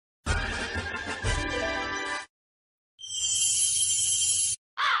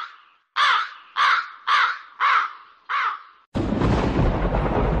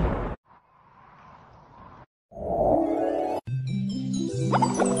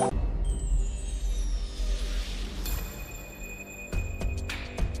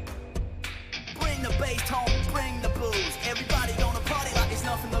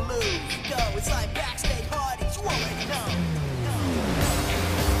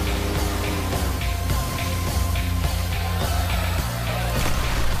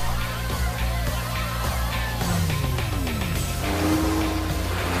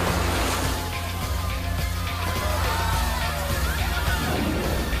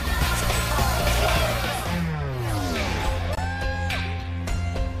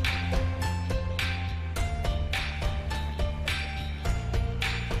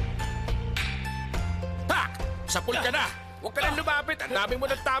Ayan na! Huwag ka nang lumapit! Ang dami mo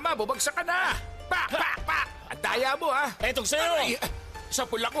ng tama! Bubagsak ka na! Pa! Pa! Pa! Ang daya mo, ha? Etong sa'yo! Sa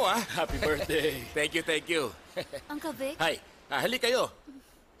pula ko, ha? Happy birthday! Thank you, thank you. Uncle Vic? Hi, hali kayo.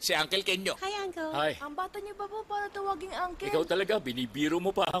 Si Uncle Kenyo. Hi, Uncle. Hi. Ang bata niyo ba po para tawaging uncle? Ikaw talaga, binibiro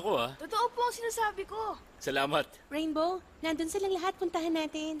mo pa ako, ha? Totoo po ang sinasabi ko. Salamat. Rainbow, nandun silang lahat. Puntahan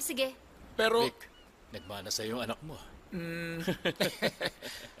natin. Sige. Pero, Vic, nagmana sa'yo yung anak mo.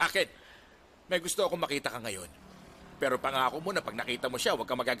 Akin, may gusto akong makita ka ngayon. Pero pangako mo na pag nakita mo siya, huwag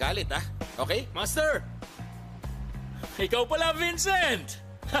kang magagalit, ha? Okay? Master! Ikaw pala, Vincent!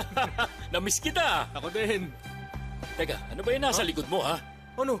 Namiss kita! Ako din. Teka, ano ba yung nasa likod mo, ha?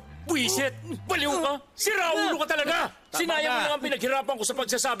 Ano? Buisit! Baliw ka! Siraulo ka talaga! Sinayang mo na. lang ang pinaghirapan ko sa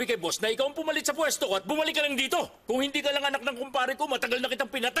pagsasabi kay boss na ikaw ang pumalit sa pwesto ko at bumalik ka lang dito. Kung hindi ka lang anak ng kumpare ko, matagal na kitang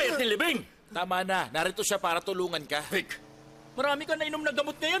pinatay at nilibing. Tama na. Narito siya para tulungan ka. Vic, marami ka nainom na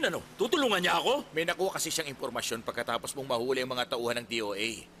gamot ngayon, ano? Tutulungan niya ako? May nakuha kasi siyang impormasyon pagkatapos mong mahuli ang mga tauhan ng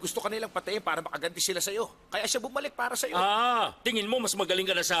DOA. Gusto ka nilang patayin para makaganti sila sa'yo. Kaya siya bumalik para sa'yo. Tingin mo mas magaling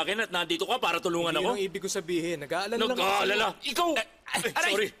ka na sa akin at nandito ka para tulungan Hindi ako? yun ang ibig ko sabihin. Nag-aalala lang ako Nag-aalala? sa'yo. Ikaw!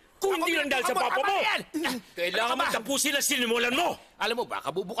 aray! Sorry. Kung hindi lang dahil sa papa mo! Kailangan mo tapusin ang sinimulan mo! Alam mo ba,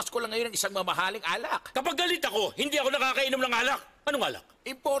 kabubukas ko lang ngayon ng isang mamahaling alak. Kapag galit ako, hindi ako nakakainom ng alak. Anong alak?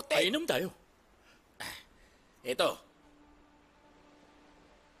 Importe. Inom tayo. Ito.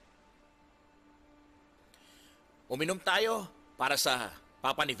 Uminom tayo para sa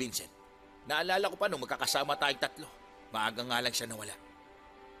papa ni Vincent. Naalala ko pa nung magkakasama tayong tatlo. Maaga nga lang siya nawala.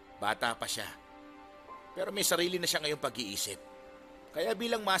 Bata pa siya. Pero may sarili na siya ngayong pag-iisip. Kaya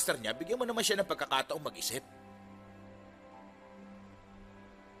bilang master niya, bigyan mo naman siya ng pagkakataong mag-isip.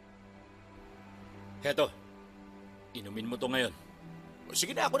 Heto, inumin mo to ngayon. O,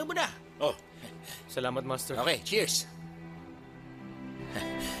 sige na, ako na muna. Oh, Salamat, Master. Okay, cheers.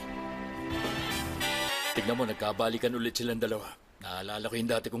 tignan mo, nagkabalikan ulit silang dalawa. Naalala ko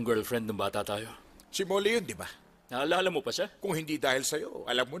yung dati kong girlfriend nung bata tayo. Si Molly yun, di ba? Naalala mo pa siya? Kung hindi dahil sa'yo,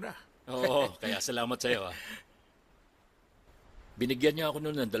 alam mo na. Oo, kaya salamat sa'yo, ah. Binigyan niya ako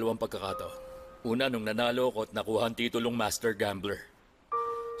noon ng 2 pagkakataon. Una, nung nanalo ako at nakuha ang titulong Master Gambler.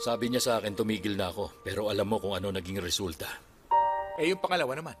 Sabi niya sa akin, tumigil na ako. Pero alam mo kung ano naging resulta. Eh, yung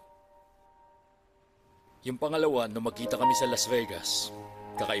pangalawa naman. Yung pangalawa, nung magkita kami sa Las Vegas,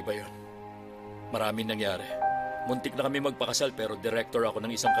 kakaiba yun. Maraming nangyari. Muntik na kami magpakasal pero director ako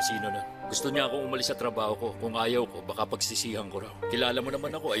ng isang casino nun. Gusto niya akong umalis sa trabaho ko. Kung ayaw ko, baka pagsisihan ko raw. Kilala mo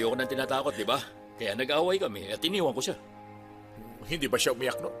naman ako, ayoko nang tinatakot, di ba? Kaya nag-away kami at iniwan ko siya. Hindi ba siya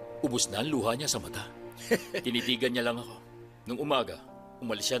umiyak, no? Ubus na ang luha niya sa mata. Tinitigan niya lang ako. Nung umaga,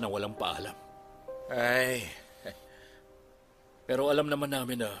 umalis siya nang walang paalam. Ay, Pero alam naman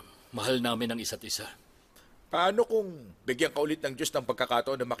namin na mahal namin ang isa't isa. paano kung bigyan ka ulit ng Diyos ng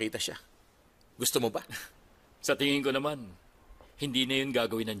pagkakataon na makita siya? Gusto mo ba? Sa tingin ko naman, hindi na yun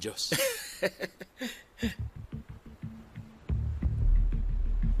gagawin ng Diyos.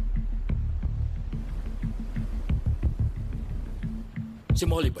 Si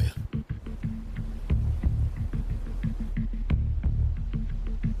Molly ba yan?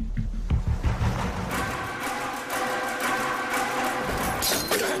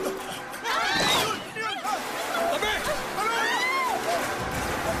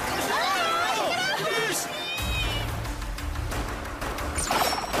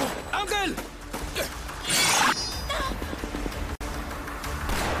 Uncle!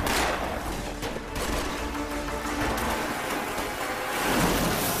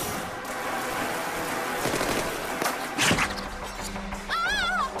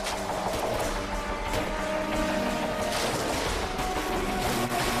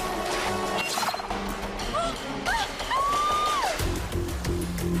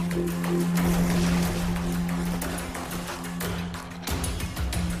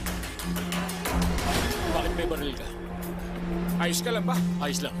 Bakit may baril ka? Ayos ka lang ba?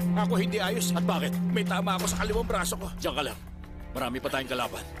 Ayos lang. Ako hindi ayos. At bakit? May tama ako sa kaliwang braso ko. Diyan ka lang. Marami pa tayong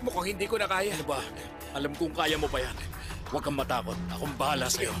kalaban. Mukhang hindi ko na kaya. Ano ba? Alam kong kaya mo pa yan. Huwag kang matakot. Akong bahala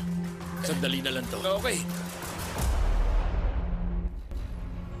sa'yo. Sandali na lang to. Okay.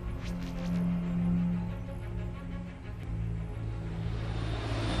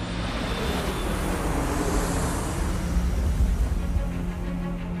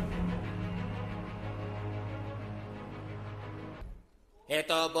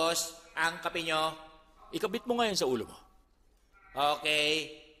 Eto, boss. Ang kape nyo. Ikabit mo ngayon sa ulo mo.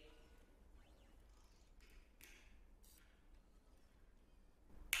 Okay.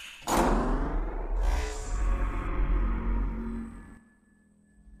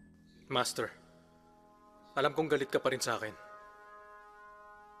 Master, alam kong galit ka pa rin sa akin.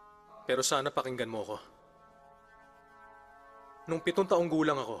 Pero sana pakinggan mo ko. Nung 7 taong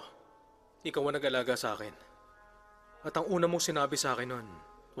gulang ako, ikaw ang nag-alaga sa akin. At ang una mong sinabi sa akin noon,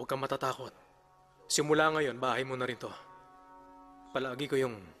 huwag kang matatakot. Simula ngayon, bahay mo na rin to. Palagi ko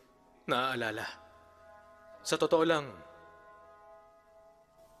yung naaalala. Sa totoo lang,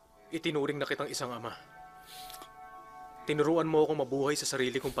 itinuring na kitang isang ama. Tinuruan mo akong mabuhay sa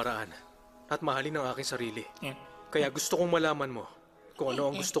sarili kong paraan at mahalin ang aking sarili. Kaya gusto kong malaman mo kung ano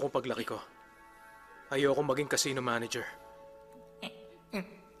ang gusto kong paglaki ko. Ayokong maging casino manager.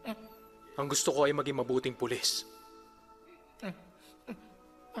 Ang gusto ko ay maging mabuting pulis.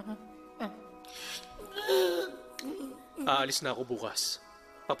 Aalis na ako bukas.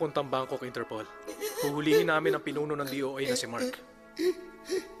 Papuntang Bangkok Interpol. Huhulihin namin ang pinuno ng DOA na si Mark.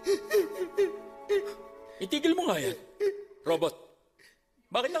 Itigil mo nga yan. Robot,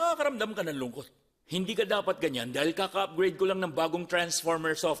 bakit nakakaramdam ka ng lungkot? Hindi ka dapat ganyan dahil kaka-upgrade ko lang ng bagong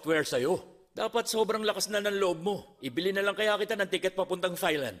transformer software sa'yo. Dapat sobrang lakas na ng loob mo. Ibili na lang kaya kita ng ticket papuntang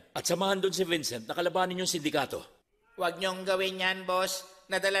Thailand. At samahan doon si Vincent na kalabanin yung sindikato. Huwag niyong gawin yan, boss.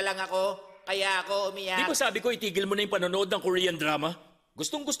 Nadala lang ako, kaya ako umiyak. Di ba sabi ko itigil mo na yung panonood ng Korean drama?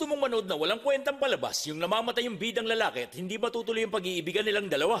 Gustong-gusto mong manood na walang kwentang palabas, yung namamatay yung bidang lalaki at hindi matutuloy yung pag-iibigan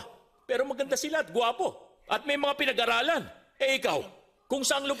nilang dalawa. Pero maganda sila at gwapo. At may mga pinag-aralan. Eh ikaw, kung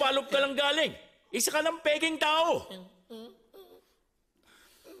saan lupalop ka lang galing, isa ka ng peking tao.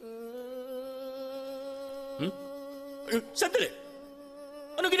 Sandali.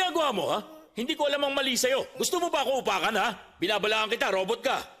 Ano ginagawa mo, ha? Hindi ko alam ang mali sa'yo. Gusto mo ba ako upakan, ha? Binabalaan kita, robot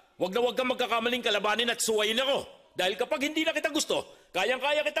ka. Huwag na huwag kang magkakamaling kalabanin at suwayin ako. Dahil kapag hindi na kita gusto,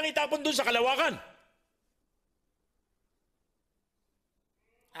 kayang-kaya kitang itapon dun sa kalawakan.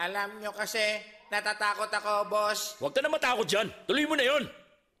 Alam nyo kasi, natatakot ako, boss. Huwag ka na matakot dyan. Tuloy mo na yon.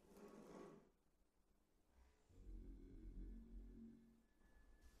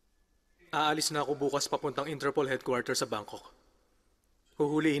 Aalis na ako bukas papuntang Interpol headquarters sa Bangkok.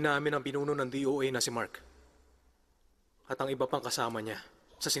 Huhulihin namin ang pinuno ng DOA na si Mark. At ang iba pang kasama niya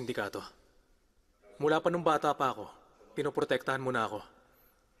sa sindikato. Mula pa nung bata pa ako, pinoprotektahan mo na ako.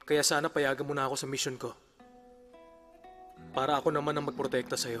 Kaya sana payagan mo na ako sa mission ko. Para ako naman ang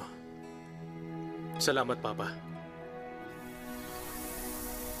magprotekta sa'yo. Salamat, Papa.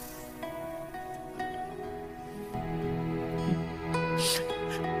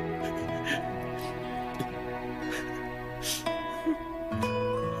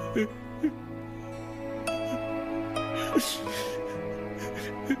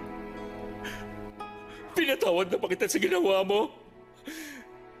 Pinatawad na pa kita sa ginawa mo.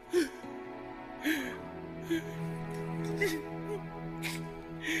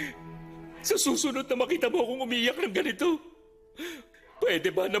 Sa susunod na makita mo akong umiyak ng ganito,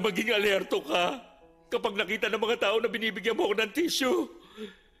 pwede ba na maging alerto ka kapag nakita ng mga tao na binibigyan mo ako ng tissue?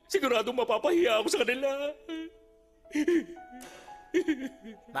 Siguradong mapapahiya ako sa kanila.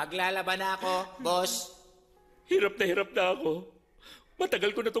 Maglalaban na ako, boss. Hirap na ako.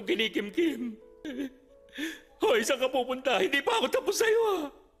 Matagal ko na itong kinikim-kim. Hoy, saan ka pupunta? Hindi pa ako tapos sa'yo, ha?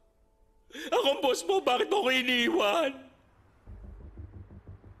 Akong boss mo, bakit mo ako iniiwan?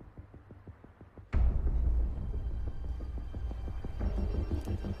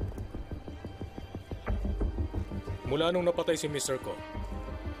 Mula nung napatay si Mr. Ko,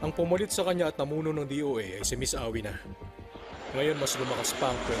 ang pumulit sa kanya at namuno ng DOA ay si Miss Awi na. Ngayon mas lumakas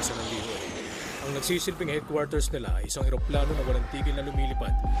pa ang pwersa ng DOA. Ang nagsisilbing headquarters nila ay isang eroplano na walang tigil na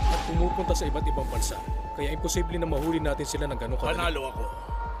lumilipad at pumupunta sa iba't ibang bansa. Kaya imposible na mahuli natin sila ng ganong kadali. Panalo ako.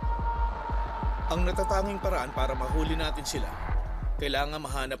 Ang natatanging paraan para mahuli natin sila, kailangan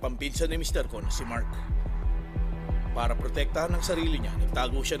mahanap ang pinsan ni Mr. Ko na si Mark. Para protektahan ang sarili niya,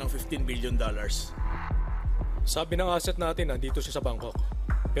 nagtago siya ng $15 billion. Sabi ng asset natin nandito siya sa Bangkok.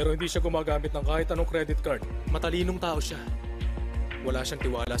 Pero hindi siya gumagamit ng kahit anong credit card. Matalinong tao siya. Wala siyang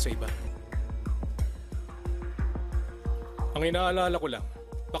tiwala sa iba. Ang inaalala ko lang,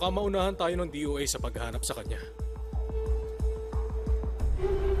 baka maunahan tayo ng DOA sa paghanap sa kanya.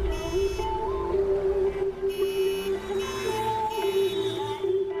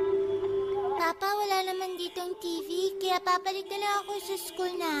 Papa, wala naman ditong TV, kaya papalik na lang ako sa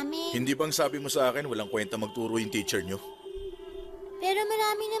school namin. Hindi bang sabi mo sa akin walang kwenta magturo yung teacher niyo? Pero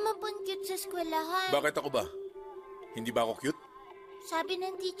marami naman pong cute sa eskwelahan. Bakit ako ba? Hindi ba ako cute? Sabi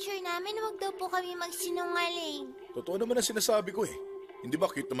ng teacher namin, huwag daw po kami magsinungaling. Totoo naman ang sinasabi ko eh. Hindi ba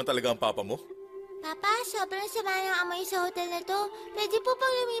cute naman talaga ang papa mo? Papa, sobrang sama ng amoy sa hotel na to. Pwede po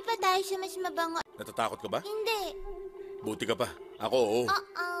pang lumipat tayo sa mas mabango. Natatakot ka ba? Hindi. Buti ka pa. Ako, oo.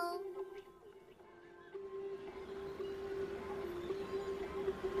 Oo.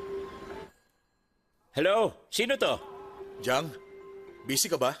 Hello? Sino to? Jang, busy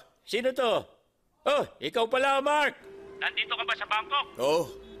ka ba? Sino to? Oh, ikaw pala, Mark. nandito ka ba sa Bangkok? Oo,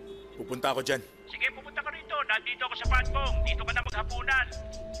 pupunta ako dyan. Sige, pupunta ka rito. Nandito ako sa Bangkok. Dito ka na maghapunan.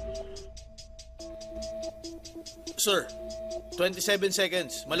 Sir, 27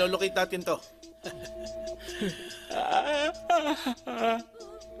 seconds. Malolocate natin to.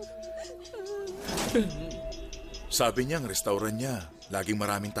 Sabi niya ang restaurant niya, laging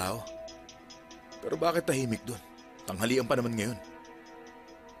maraming tao. Pero bakit tahimik doon? Tanghalian pa naman ngayon.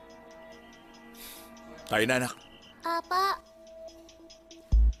 Tayo na, anak. Apa,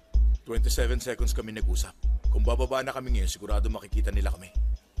 27 seconds kami nag-usap. Kung bababa na kami ngayon, sigurado makikita nila kami.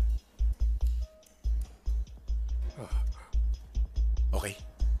 Okay.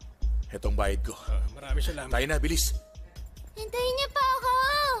 Hetong bayad ko. Marami salamat. Tayo na, bilis. hintayin niyo pa ako!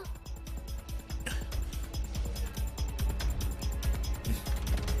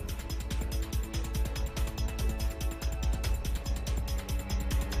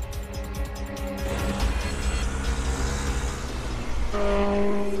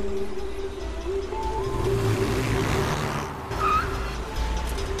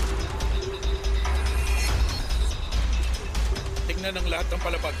 Tingnan ang lahat ng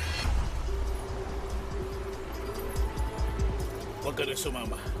palapag. Huwag ka rin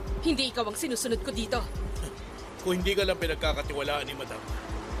sumama. Hindi ikaw ang sinusunod ko dito. Kung hindi ka lang pinagkakatiwalaan ni Madam,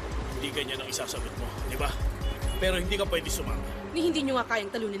 hindi ganyan ang isasagot mo, di ba? Pero hindi ka pwede sumama. Ni hindi nyo nga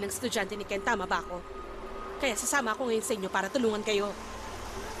kayang talunin ng estudyante ni Ken, tama ba ako? Kaya sasama ako ngayon sa inyo para tulungan kayo.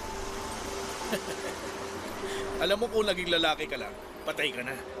 Alam mo kung naging lalaki ka lang, patay ka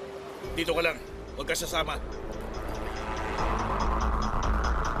na. Dito ka lang, huwag ka sasama.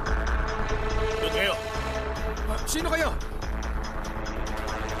 Doon kayo. Sino kayo?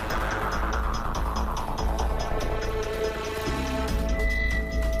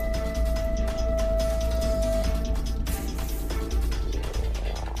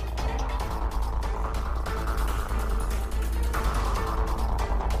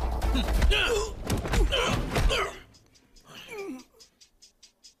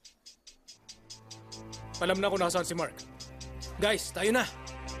 Alam na kung nasaan si Mark. Guys, tayo na.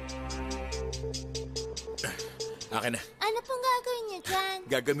 Akin na. Ano pong gagawin niyo dyan?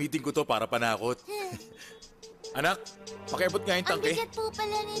 Gagamitin ko to para panakot. Anak, pakiabot nga yung Ang tangke. bigat po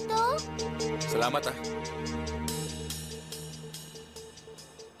pala nito. Salamat, ah.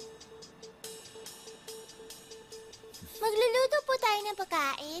 Magluluto po tayo ng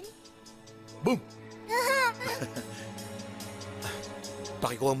pagkain. Boom!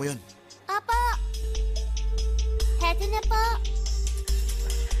 Pakikuha mo yun. Apo! Heto na po.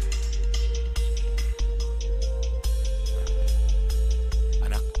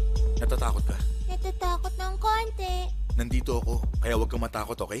 Anak, natatakot ka. Natatakot ng konti. Nandito ako, kaya huwag kang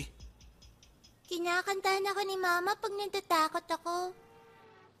matakot, okay? Kinakantahan ako ni Mama pag natatakot ako.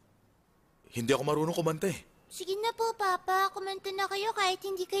 Hindi ako marunong kumanta eh. Sige na po, Papa. Kumanta na kayo kahit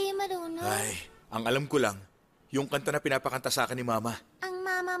hindi kayo marunong. Ay, ang alam ko lang, yung kanta na pinapakanta sa akin ni Mama. Ang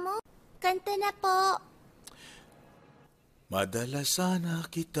mama mo? Kanta na po. Madala sana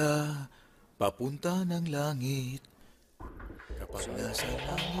kita, papunta ng langit. Kapag nasa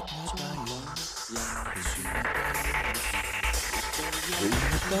langit na tayo, doon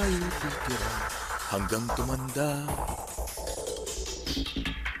na tayo titira hanggang tumanda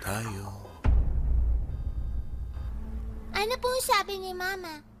tayo. Ano po sabi ni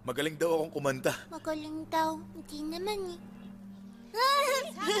Mama? Magaling daw akong kumanta. Magaling daw. Hindi naman eh.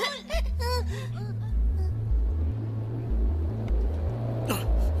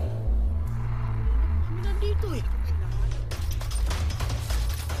 Nandito eh.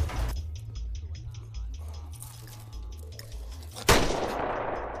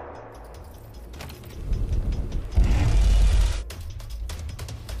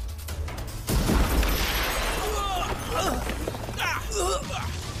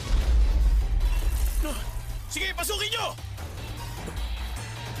 Sige, pasukin nyo!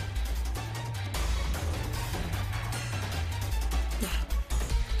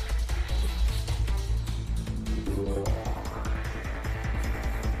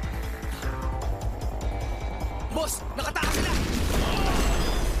 Boss, nakatakas sila!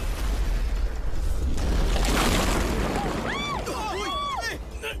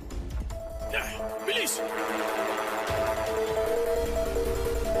 Bilis!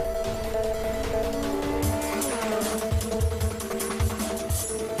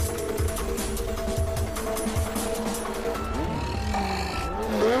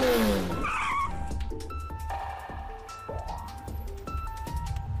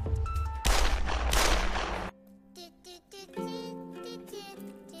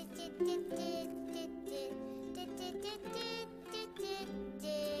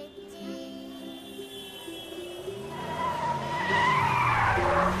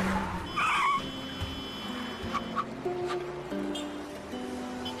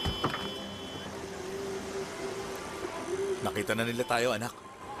 Nakita na nila tayo, anak.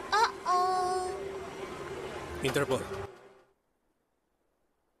 Uh-oh. Interpol.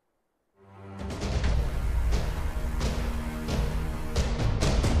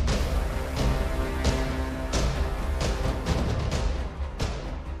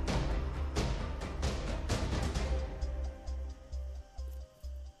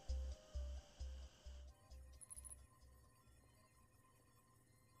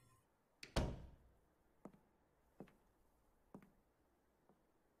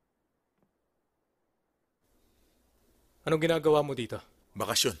 Anong ginagawa mo dito?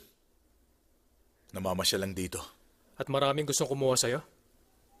 Bakasyon. Namamasya lang dito. At maraming gustong kumuha sa'yo?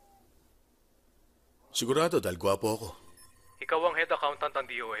 Sigurado dahil gwapo ako. Ikaw ang head accountant ng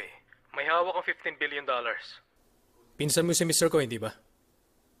DOA. May hawak ang $15 billion. Pinsan mo si Mr. Ko, hindi ba?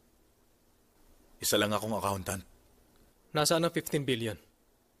 Isa lang akong accountant. Nasaan ang 15 billion?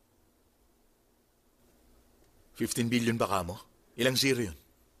 15 billion ba ka mo? Ilang zero yun?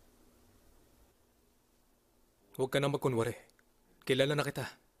 Huwag ka na magkunwari. Kilala na kita.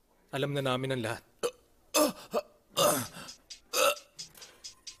 Alam na namin ang lahat.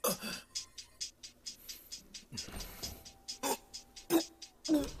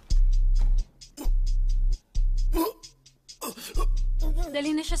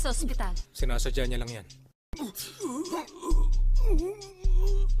 Dali na siya sa ospital. Sinasadya niya lang yan.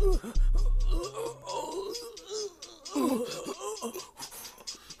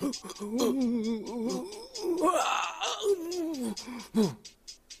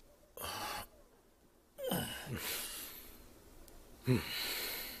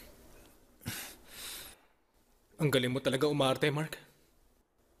 Ang galing mo talaga umarte, Mark.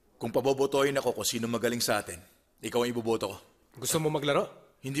 Kung pabobotohin ako kung sino magaling sa atin, ikaw ang iboboto ko. Gusto mo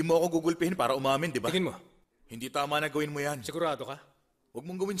maglaro? Hindi mo ako gugulpihin para umamin, di ba? Tingin mo. Hindi tama na gawin mo yan. Sigurado ka? Huwag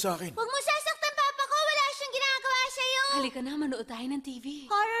mong gawin sa akin. Huwag mo sasaktan papa ko. Wala siyang ginagawa sa'yo. Halika na, manood tayo ng TV.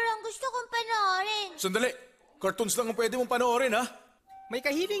 Horror ang gusto kong panoorin. Sandali! Cartoons lang ang pwede mong panoorin, ha? May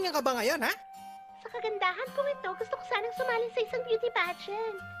kahilingan ka ba ngayon, ha? Sa kagandahan kong ito, gusto ko sanang sumali sa isang beauty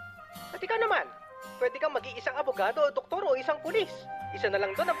pageant. At ikaw naman, pwede kang mag-iisang abogado, doktor o isang pulis. Isa na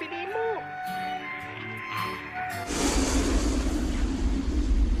lang doon ang piliin mo.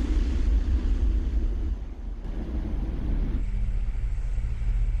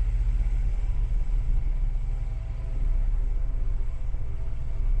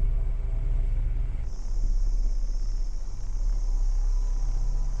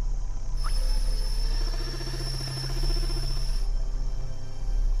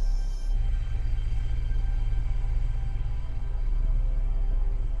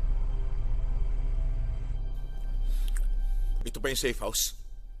 Ito ba yung safe house?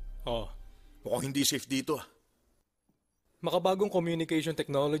 Oo. Mukhang hindi safe dito, ah. Makabagong communication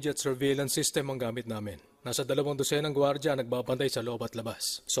technology at surveillance system ang gamit namin. Nasa 200 gwardiya ang nagbabantay sa loob at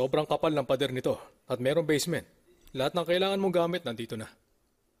labas. Sobrang kapal ng pader nito at merong basement. Lahat ng kailangan mong gamit nandito na.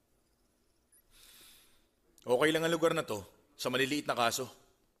 Okay lang ang lugar na to sa maliliit na kaso.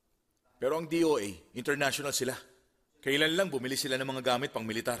 Pero ang DOA, international sila. Kailan lang bumili sila ng mga gamit pang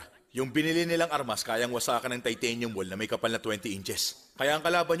militar. Yung binili nilang armas kayang wasakan ng titanium wall na may kapal na 20 inches. Kaya ang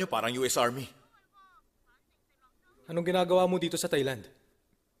kalaban nyo parang US Army. Anong ginagawa mo dito sa Thailand?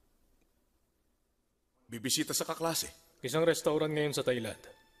 Bibisita sa kaklase. Isang restaurant ngayon sa Thailand.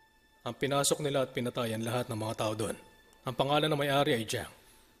 Ang pinasok nila at pinatayan lahat ng mga tao doon. Ang pangalan ng may-ari ay Jiang.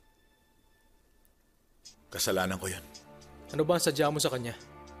 Kasalanan ko yan. Ano ba ang sadya mo sa kanya?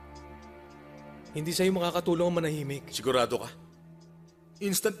 Hindi sa'yo makakatulong ang manahimik. Sigurado ka?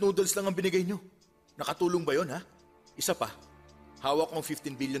 Instant noodles lang ang binigay nyo. Nakatulong ba yon, ha? Isa pa, hawak kong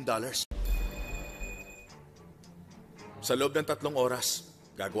 $15 billion. Sa loob ng 3 oras,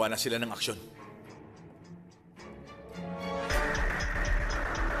 gagawa na sila ng aksyon.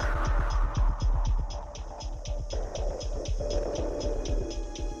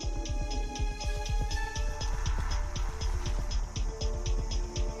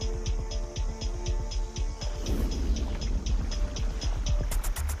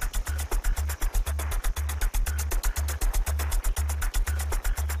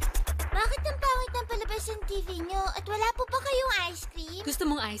 Bakit ang pangit ng palabas ng TV nyo? At wala po ba kayong ice cream? Gusto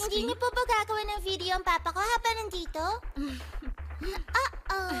mong ice Hindi cream? niyo po ba gagawa ng video ang papa ko habang nandito?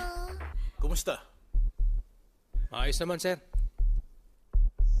 Uh-oh. Kumusta? Maayos naman, sir.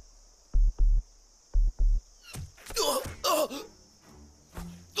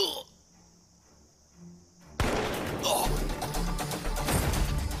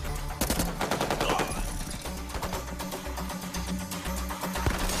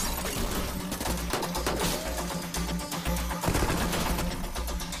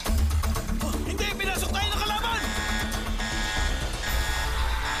 Hindi! Pinasok tayo ng kalaban!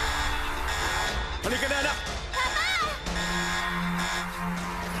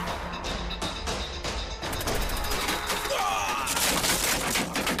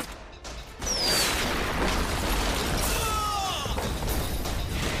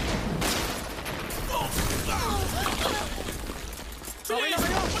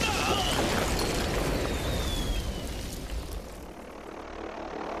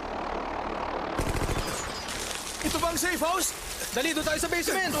 safe house? Dali, doon tayo sa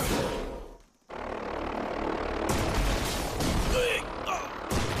basement!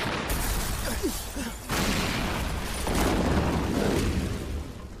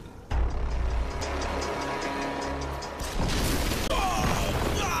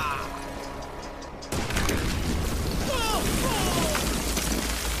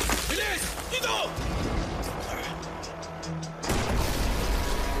 Bilis! Dito!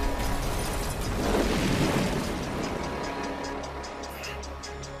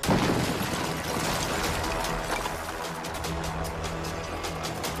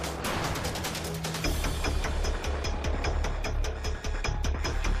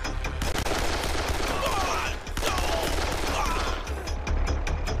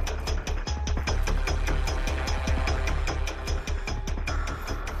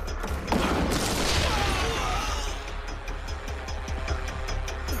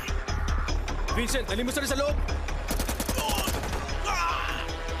 Vincent, dali mo sa rin sa loob!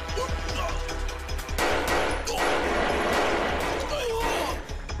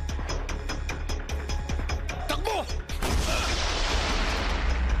 Takbo!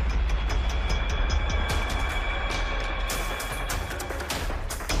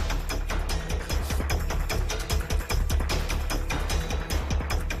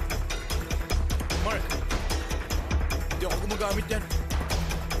 Mark, hindi ako gumagamit yan.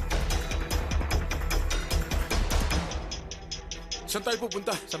 Saan tayo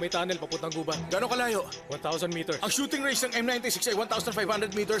pupunta? Sa may tunnel, papuntang gubat. Gano'ng kalayo? 1,000 meters. Ang shooting range ng M96 ay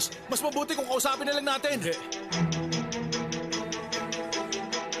 1,500 meters. Mas mabuti kung kausapin na lang natin. Hindi.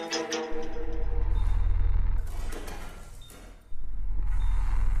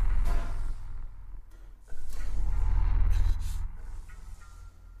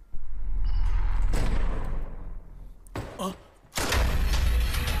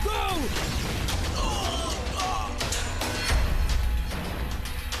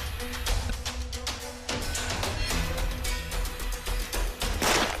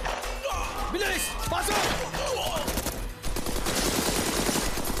 Bilis! Pasok!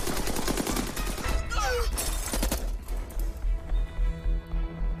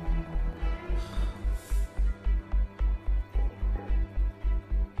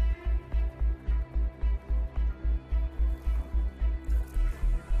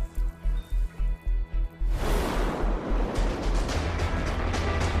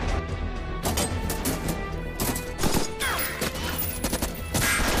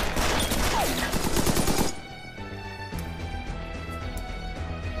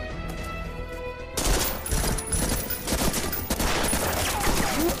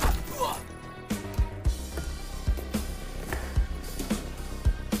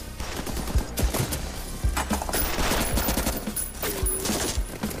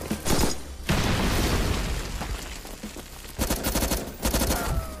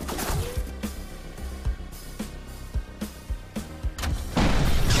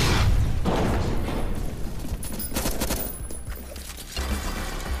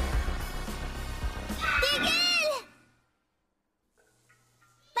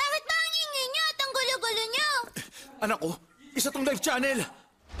 Anak ko, isa tong live channel.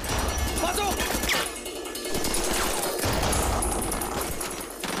 Pasok!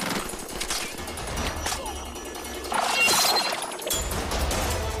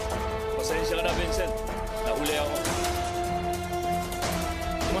 Pasensya ka na, Vincent. Nahuli ako.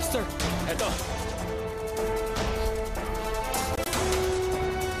 Master, Eto.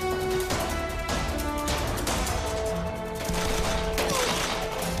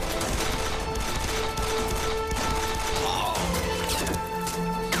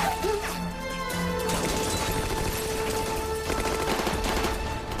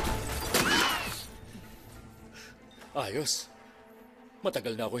 Ayos.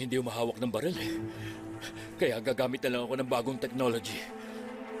 Matagal na ako hindi umahawak ng baril eh. Kaya gagamit na lang ako ng bagong technology.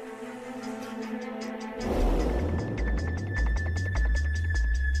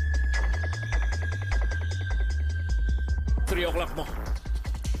 Three o'clock mo.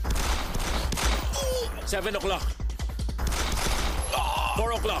 7 o'clock.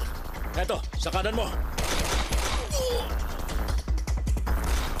 4 o'clock. Eto, sa kanan mo.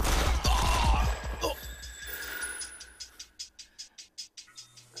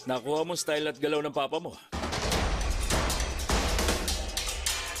 Nakuha mo style at galaw ng papa mo.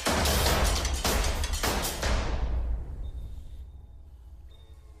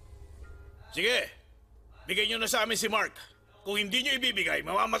 Sige, bigay nyo na sa amin si Mark. Kung hindi nyo ibibigay,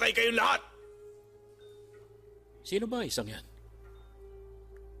 mamamatay kayong lahat. Sino ba isang yan?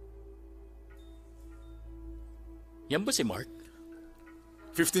 Yan ba si Mark?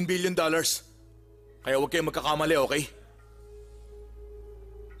 $15 billion. Kaya huwag kayong magkakamali, okay?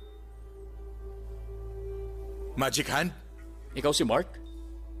 Magic Hand? Ikaw si Mark?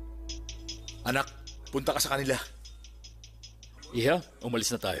 Anak, punta ka sa kanila. Iha,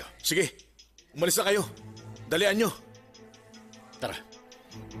 umalis na tayo. Sige, umalis na kayo. Dalian nyo. Tara.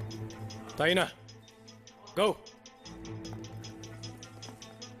 Tayo na. Go!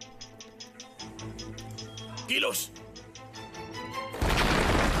 Kilos!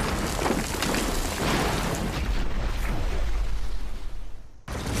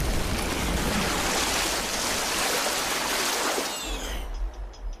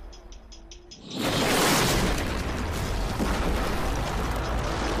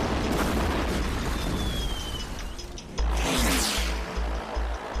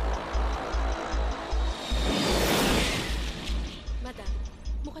 Madam,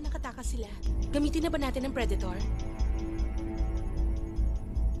 mukhang nakatakas sila. Gamitin na ba natin ang Predator?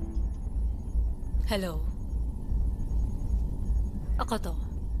 Hello? Ako to.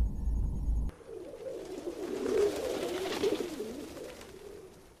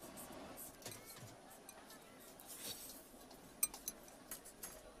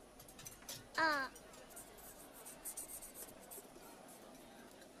 Ah,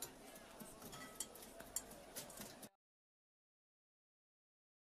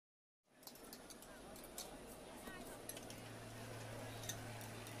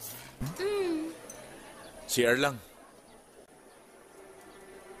 CR lang.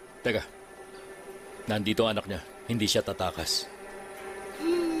 Teka. Nandito ang anak niya. Hindi siya tatakas.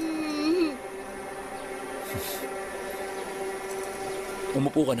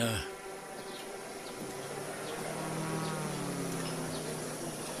 Umupo ka na.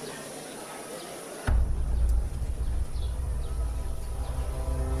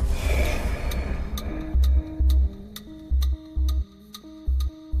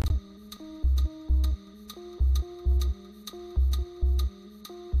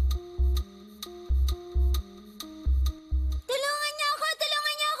 Tulungan niyo ako!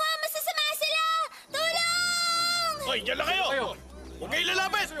 Tulungan niyo ako! Masasama sila! Tulong! Hoy, dyan lang kayo! Huwag kayo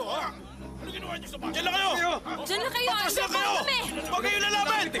lalapit! Ano ginawa niyo sa bahay? Dyan lang kayo! Diyan na kayo! Patras lang Andyan kayo! kami! Huwag kayo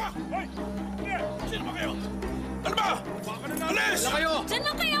lalapit! Sino ba kayo? Ano ba? Alis! Dyan lang kayo! Diyan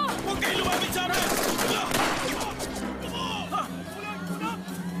na kayo! Huwag kayo lumapit sa amin!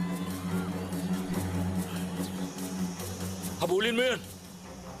 Habulin mo yun!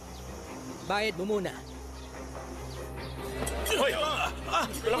 Bayad mo muna. Hoy!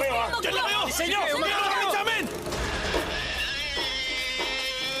 Dyan lang kayo! Dyan lang kayo! Isa nyo! Huwag kayo lumapit sa amin!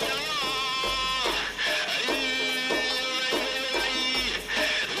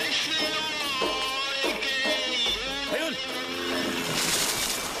 Ayun!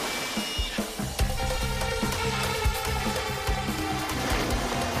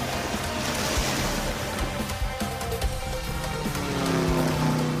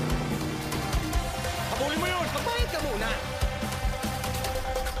 Habulin mo yun! Magbayad ka muna.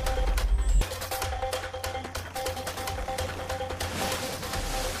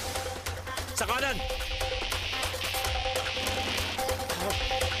 Sa kanan!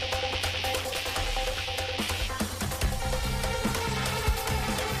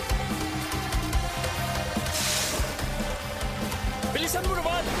 Bilisan mo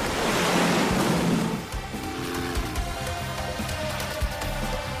naman!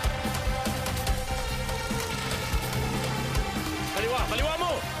 Kaliwa! Kaliwa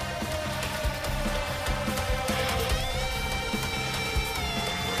mo!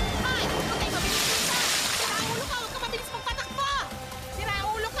 ay! Huwag kayo mabilis punta! Siraulo ka! Huwag ka mabilis magpatakbo!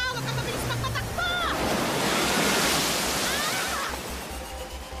 Siraulo ka! Huwag ka mabilis magpatakbo!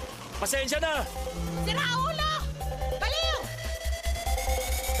 Pasensya na! Siraulo! Baliw!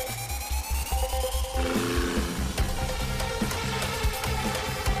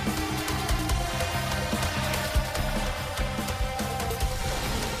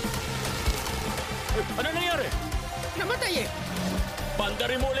 Ano nangyari? Namatay eh.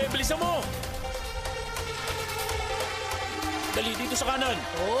 Bandarin mo ulit! Bilisan mo! Dali dito sa kanan!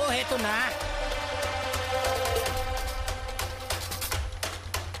 Oo, heto na.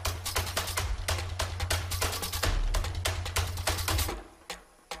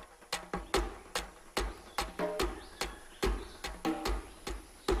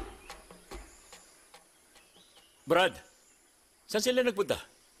 Brad, saan sila nagpunta?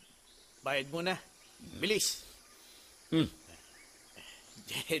 Bayad muna. Bilis. Hmm.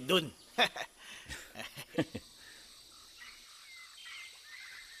 Dun.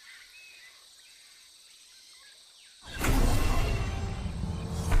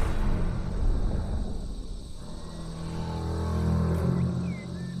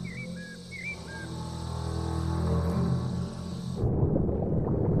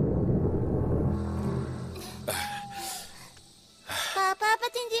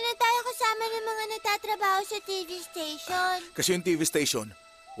 naman nagtatrabaho sa TV station? Kasi yung TV station,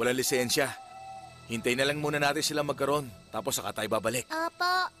 walang lisensya. Hintayin na lang muna natin sila magkaroon, tapos saka tayo babalik.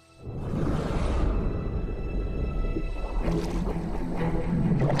 Opo.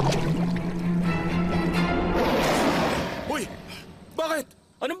 Uy! Bakit?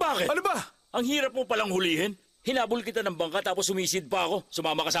 Anong bakit? Ano ba? Ang hirap mo palang hulihin. Hinabol kita ng bangka tapos sumisid pa ako.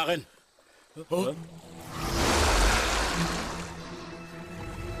 Sumama ka sa akin. Huh?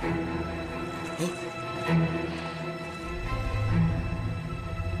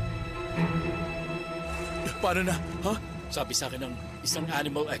 Paano na? Ha? Sabi sa akin ng isang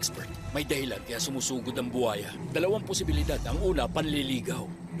animal expert, may dahilan kaya sumusugod ang buhaya. Dalawang posibilidad. Ang una, panliligaw.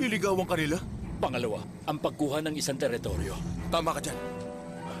 Liligawan kanila? Pangalawa, ang pagkuha ng isang teritoryo. Tama ka dyan.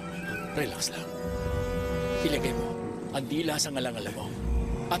 Relax lang. Ilagay mo ang dila sa ngalangalan mo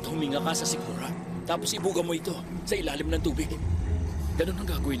at huminga ka sa sikmura. Tapos ibuga mo ito sa ilalim ng tubig. Ganun ang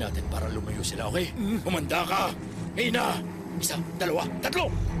gagawin natin para lumayo sila, okay? Humanda ka! Ngayon na! 1, 2,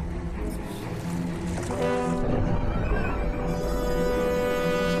 3!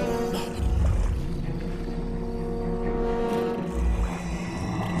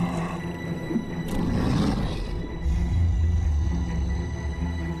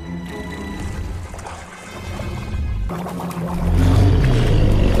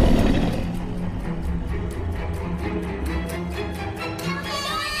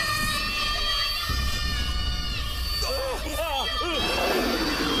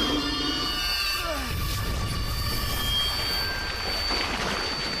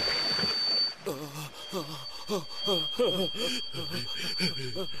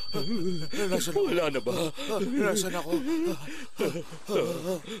 Wala na ba? Nasaan ako?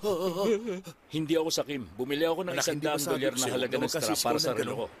 Hindi ako sakim. Bumili ako ng Anak, $100 hindi ba sabi ko na sa'yo, halaga ng huwag kang strap para sisigaw sa ng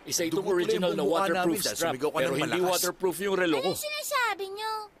relo ko. ganun. Isa itong Dugo ko original lang na yung mukha waterproof namin dahil strap. sumigaw ka Pero ng hindi malakas. waterproof yung relo ko. Anong sinasabi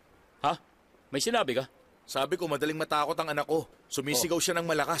niyo? Ha? May sinabi ka? Sabi ko, madaling matakot ang anak ko. Sumisigaw siya ng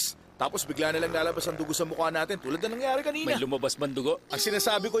malakas. Tapos bigla na lang lalabas ang dugo sa mukha natin tulad na nangyari kanina. May lumabas man dugo? Ang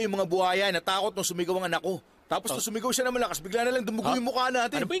sinasabi ko, yung mga buhaya, natakot nung sumigaw ang anak ko. Tapos nung sumigaw siya ng malakas, bigla na lang dumugo yung mukha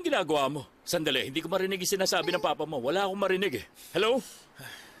natin. Ano ba yung ginagawa mo? Sandali, hindi ko marinig yung sinasabi ng papa mo. Wala akong marinig eh. Hello?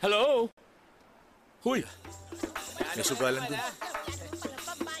 Hello? Huy, May sugalan dun.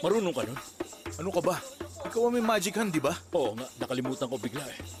 marunong ka nun? Ano ka ba? Ikaw ang may magic hand, di ba? Oo nga, nakalimutan ko bigla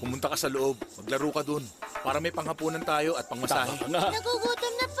eh. Pumunta ka sa loob, maglaro ka dun. Para may panghapunan tayo at pangmasahe. Tama ka nga.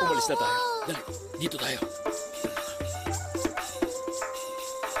 Nagugutom na po Umalis na ako. tayo. Dali, dito tayo.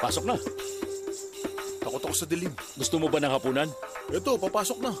 Pasok na. Takot ako sa dilim. Gusto mo ba ng hapunan? Ito,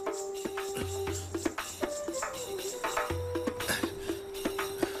 papasok na.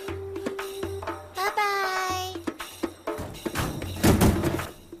 Bye-bye.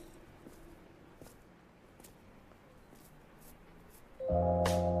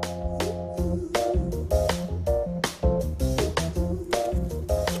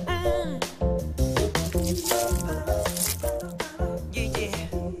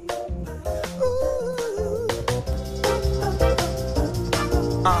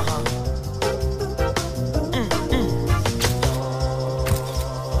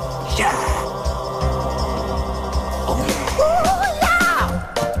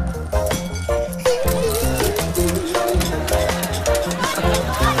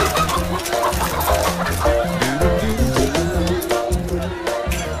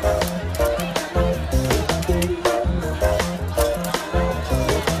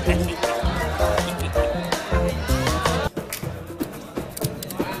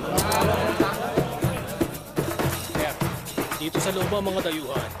 Dito sa loob ang mga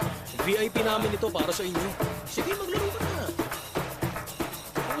dayuhan. VIP namin ito para sa inyo. Sige, maglaro ka na.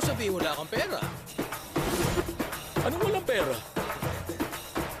 Kung sabihin wala kang pera. Anong walang pera?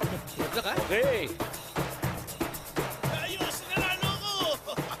 Wala ka? Okay. Ayos! Nanalo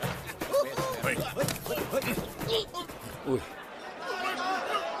ko! Uy.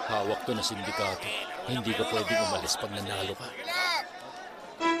 Hawak to na sindikato. Hindi ka pwedeng umalis pag nanalo ka.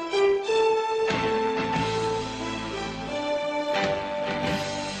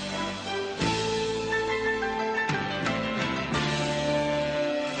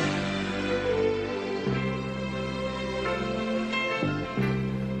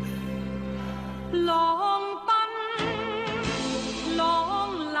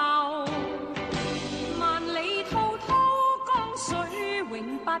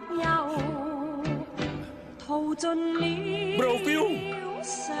 Broke you!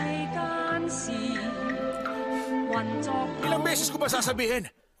 Ilang beses ko ba sasabihin?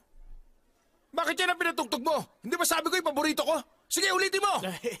 Bakit yan ang pinatugtog mo? Hindi ba sabi ko yung paborito ko? Sige, ulitin mo!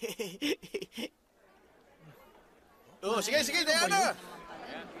 Oh, sige, Diana!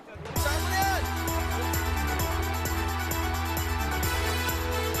 Saan mo na yan?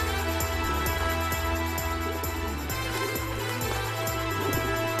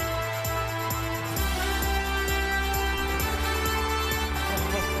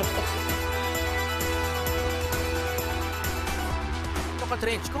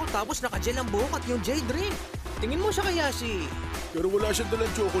 naka-trench coat tapos naka-gel ang buhok at yung jade ring. Tingin mo siya kaya si... Pero wala siyang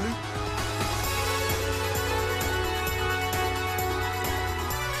dalang chocolate.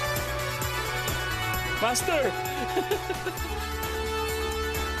 Master!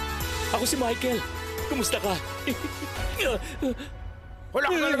 Ako si Michael. Kumusta ka? Wala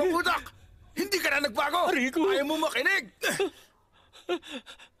ka na ng utak! Hindi ka na nagbago! Rico! Ayaw mo makinig!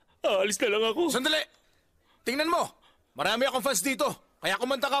 Aalis na lang ako. Sandali! Tingnan mo! Marami akong fans dito. Kaya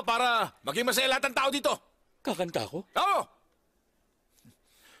kumanta ka para maging masaya lahat ng tao dito. Kakanta ko? Oo!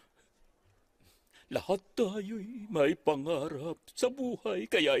 Lahat tayo'y may pangarap sa buhay,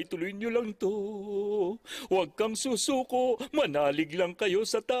 kaya ituloy nyo lang to. Huwag kang susuko, manalig lang kayo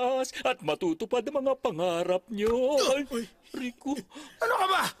sa taas at matutupad ang mga pangarap nyo. Ay, Rico. Ano ka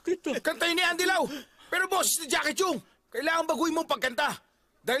ba? Kita. Kantayin ni Andy Lau. Pero boses ni Jackie Chung. Kailangan baguhin mong pagkanta.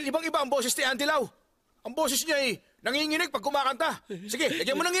 Dahil ibang-iba ang boses ni Andy Lau. Ang boses niya ay nanginginig pag kumakanta. Sige,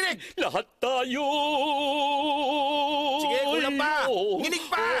 lagyan mo ng nginig. Lahat tayo. Sige, kulang pa. Nginig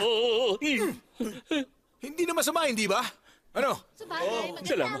pa. Hindi na masama, hindi ba? Ano?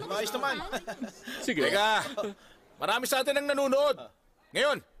 Salamat. Maayos naman. Sige. Teka, marami sa atin ang nanonood.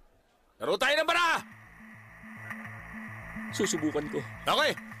 Ngayon, laro tayo ng bara. Susubukan ko.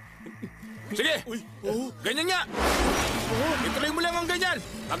 Okay. Sige. Ganyan nga. Ituloy mo lang ang ganyan.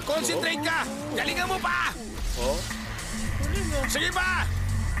 Mag-concentrate ka. Galingan mo pa. Sige pa.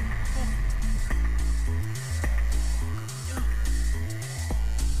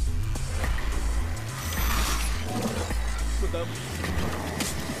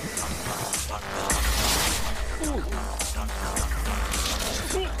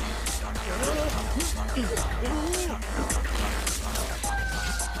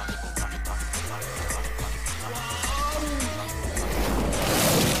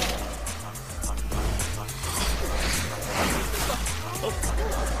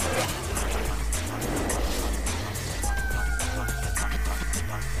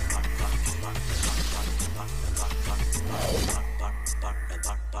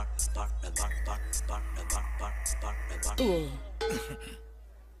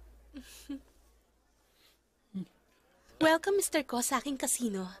 Welcome, Mr. Ko, sa aking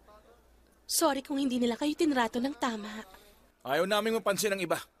kasino. Sorry kung hindi nila kayo tinrato ng tama. Ayaw naming mapansin ang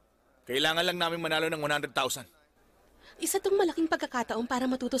iba. Kailangan lang namin manalo ng 100,000. Isa tong malaking pagkakataon para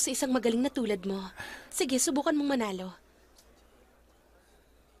matuto sa isang magaling na tulad mo. Sige, subukan mong manalo.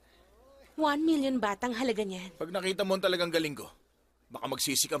 1 million batang halaga niyan. Pag nakita mo ang talagang galing ko, baka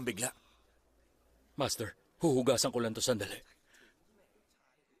magsisi kang bigla. Master, huhugasan ko lang to sandali.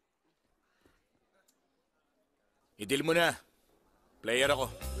 I-deal mo na. Player ako.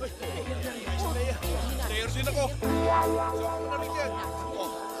 Player din ako.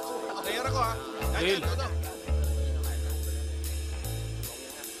 Player ako ha. Deal.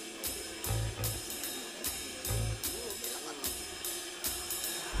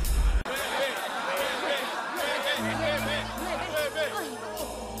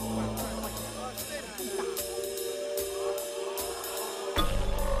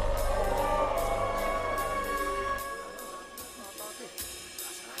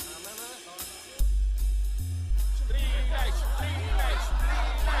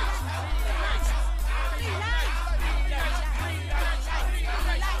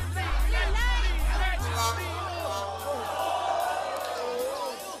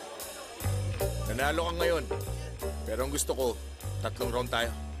 Nanalo ka ngayon. Pero ang gusto ko, 3 round tayo.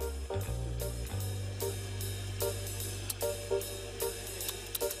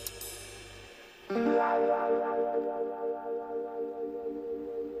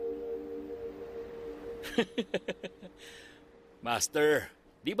 Master,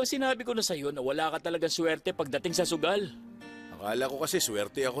 di ba sinabi ko na sa'yo na wala ka talagang swerte pagdating sa sugal? Akala ko kasi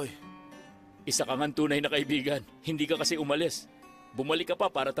swerte ako eh. Isa ka ngang tunay na kaibigan. Hindi ka kasi umalis. Bumalik ka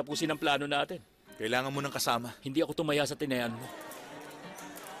pa para tapusin ang plano natin. Kailangan mo ng kasama. Hindi ako tumaya sa tinayan mo.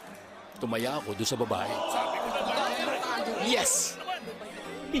 Tumaya ako doon sa babae. Yes!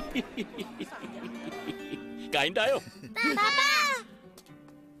 Kain tayo. Papa!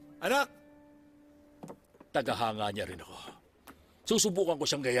 Anak! Tagahanga niya rin ako. Susubukan ko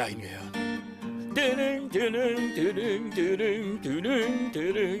siyang gayahin ngayon.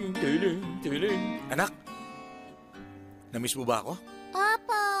 Anak! Namiss mo ba ako?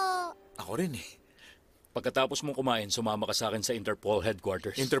 Opo. Ako rin eh. Pagkatapos mong kumain, sumama ka sa akin sa Interpol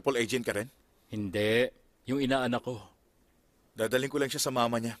headquarters. Interpol agent ka rin? Hindi. Yung inaanak ko. Dadaling ko lang siya sa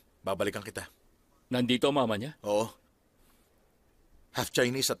mama niya. Babalikan kita. Nandito ang mama niya? Oo. Half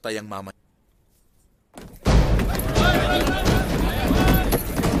Chinese at tayang mama.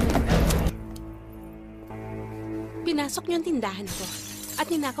 Pinasok niyo ang tindahan ko. at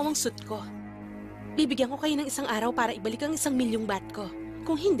ninakaw ang suit ko. Bibigyan ko kayo ng isang araw para ibalik ang 1 milyong bat ko.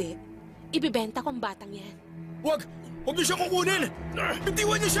 Kung hindi, ibibenta ko ang batang yan. Huwag! Huwag niyo siya kukunin!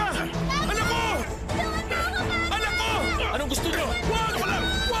 Bitiwan niyo siya! Anak ko! Anak ko! Anong gusto niyo? Huwag! Huwag!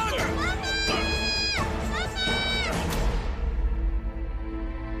 Huwag!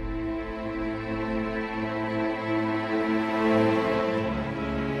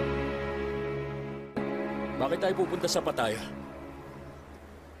 Bakit tayo pupunta sa Pattaya?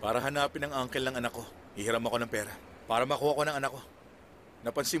 Para hanapin ang uncle ng anak ko. Hihiram ako ng pera. Para makuha ko ng anak ko.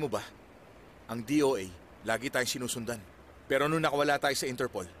 Napansin mo ba? Ang DOA, lagi tayong sinusundan. Pero nung nakawala tayo sa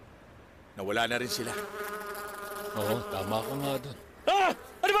Interpol, nawala na rin sila. Oo, tama ka nga doon. Ah!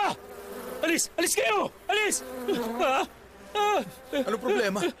 Ano ba? Alis! Alis kayo! Alis! Ah! Ah! Ano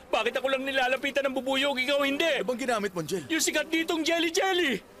problema? Bakit ako lang nilalapitan ng bubuyog, ikaw hindi? Ano bang ginamit mong gel? Yung sikat ditong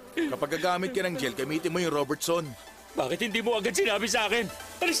jelly-jelly! Kapag gagamit ka ng gel, gamitin mo yung Robertson. Bakit hindi mo agad sinabi sa akin?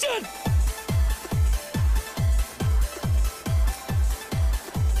 Alis yan!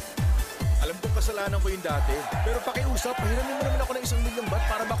 Alam kong kasalanan ko yung dati. Pero pakiusap, pahiramin mo naman ako ng 1 milyong baht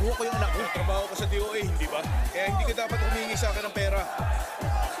para makuha ko yung anak ko. Trabaho ka sa DOA, hindi ba? Kaya hindi ka dapat humingi sa akin ng pera.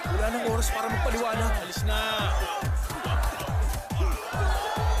 Wala nang oras para magpaliwanag. Alis na!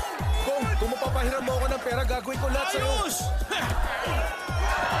 Kung mapapahiram mo ako ng pera, gagawin ko lahat sa'yo. Ayos!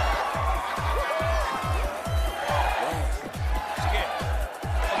 Sige,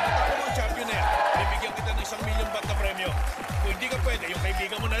 pagkatapos mo ang champion na yan, bibigyan kita ng 1 milyong baht na premyo. Kung hindi ka pwede, yung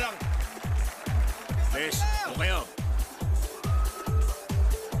kaibigan mo na lang. Bes, o kayo.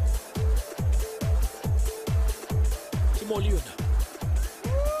 Si Molly yun ah.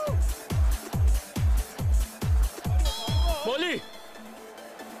 Molly!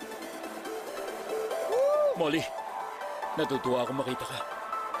 Molly, natutuwa ako makita ka.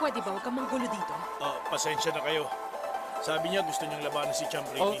 Pwede ba huwag kang manggulo dito? Pasensya na kayo. Sabi niya gusto niyang labanan si Champ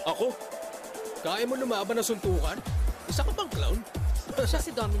Oh, Ricky. ako? Kaya mo lumaban ng suntukan? Isa ka bang clown? Siya si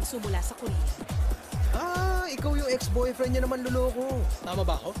Domin sumula sa Korea. Ah, ikaw yung ex-boyfriend niya naman luloko. Tama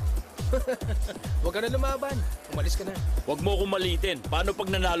ba ako? Huwag ka na lumaban. Umalis ka na. Huwag mo akong maliitin. Paano pag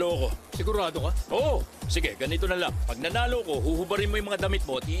nanalo ako? Sigurado ka? Oo, sige, ganito na lang. Pag nanalo ko, huhubarin mo yung mga damit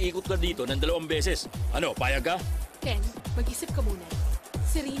mo at iikot ka dito ng 2 beses. Ano, payag ka? Ken, mag-isip ka muna.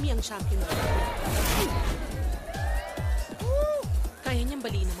 Si Remy ang champion. Kaya niyang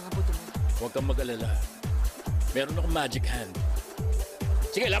baliin ang mga buto mo. Huwag kang mag-alala. Meron akong magic hand.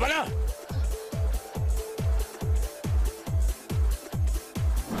 Sige, laban na!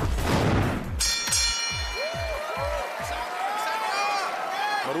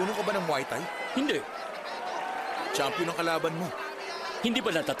 Marunong ka ba ng Muay Thai? Hindi. Champion ang kalaban mo. Hindi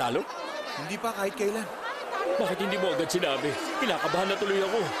ba natatalo? Hindi pa kahit kailan. Bakit hindi mo agad sinabi? Kinakabahan na tuloy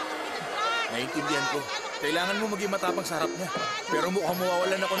ako. Naiintindihan ko. Kailangan mo maging matapang sa harap niya. Pero mukhang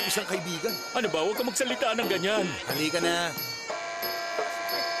mawawalan ako ng isang kaibigan. Ano ba? Huwag ka magsalita ng ganyan. Halika na.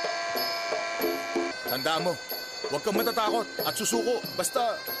 Tandaan mo, huwag kang matatakot at susuko.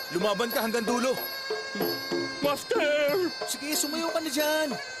 Basta lumaban ka hanggang dulo. Master! Sige, sumayo ka na dyan.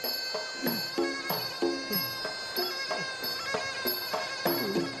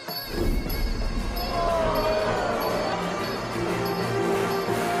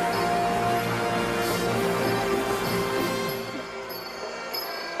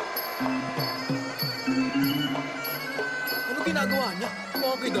 Ano ginagawa niya?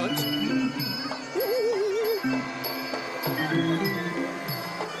 Monkey dance?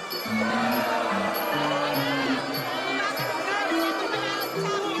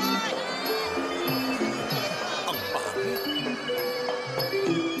 Ang pangit.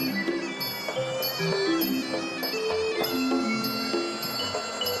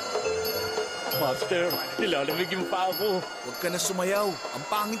 Master, nilalamigin pa ako. Huwag ka na sumayaw. Ang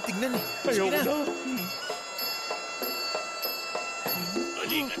pangit tignan eh. Ayaw Sige na.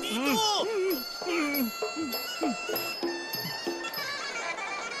 Halika dito!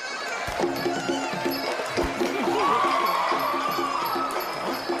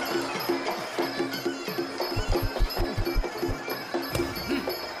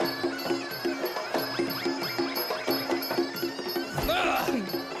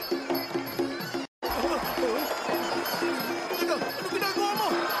 Teka, ano ginagawa mo?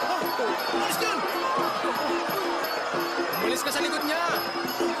 Ha? Umalis dyan! Umalis ka sa likod niya!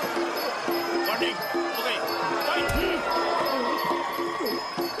 Warning! Okay, fight!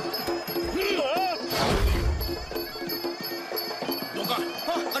 Doon ka!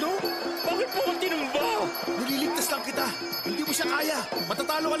 Ha? Ano? Bakit mo ako tinumba? Nililigtas lang kita. Hindi mo siya kaya.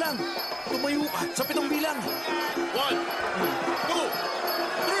 Matatalo ka lang. Tumayo ka sa 7 bilang. 1, 2,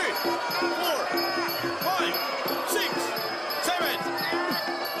 3, 4, 5, 6, 7,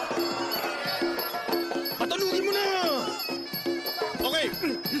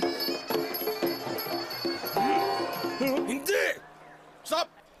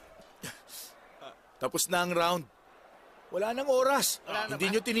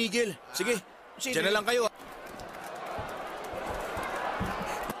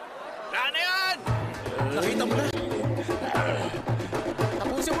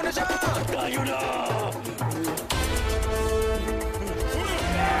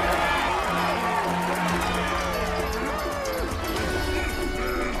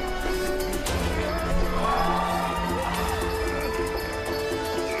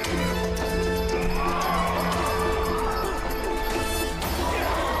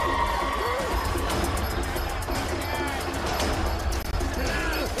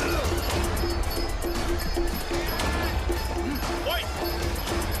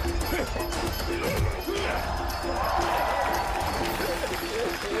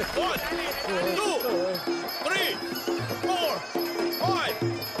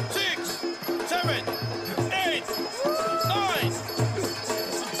 7, 8, 9.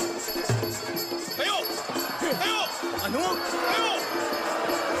 Tayo! Tayo! Ano? Tayo!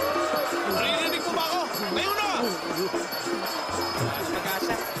 Naririnig mo ba ako? Tayo na!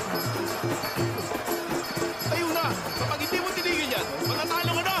 Pag-asa. Tayo na! Kapag hindi mo tinigil yan,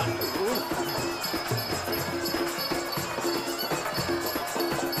 matatalo ka na!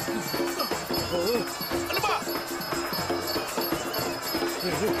 Ano ba?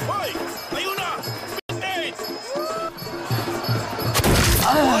 Hoy! Tayo na! 8!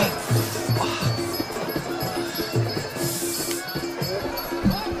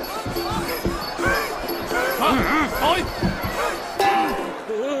 Ay!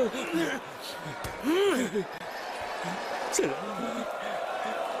 Salamat.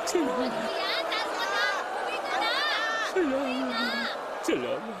 Salamat. Yan, taas ka na! Uwi ka na! Salamat.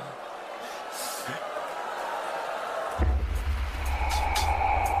 Salamat.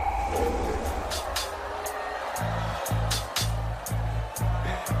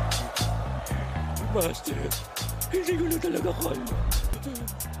 Master, hindi ko na talaga kaya.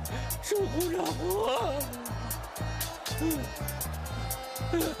 Suko na ako.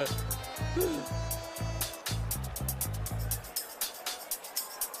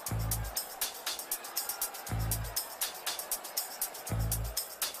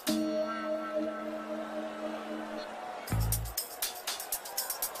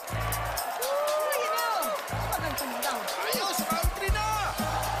 Ayos! Country na!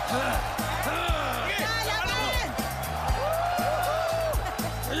 Sige! Ano mo?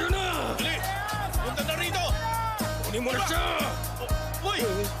 Ayun na! Dali! Punta na rito! Kunin mo na siya! Uy!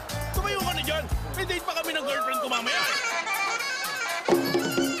 Tumayo ka na dyan! May date pa kami ng girlfriend ko mamaya!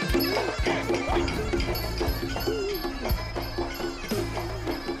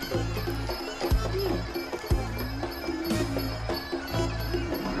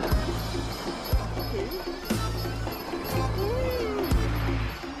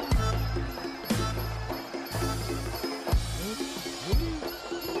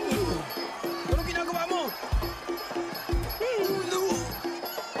 Anong ginagawa mo?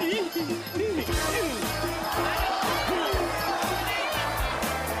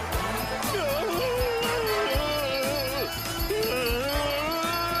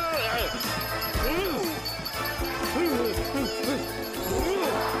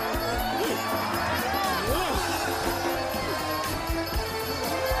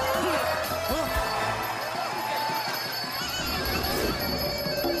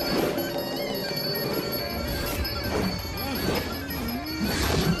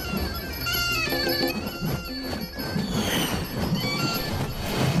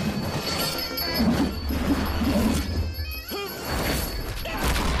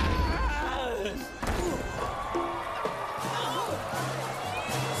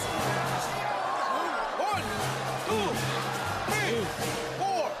 One, two, three,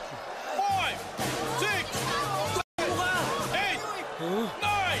 4, 5, 6, 7, 8, 9,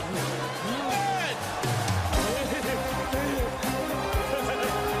 10!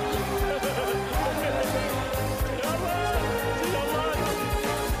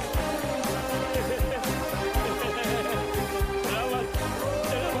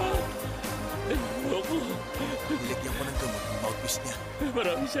 Ako, Nilagyan ko ng gamot yung mouthpiece niya.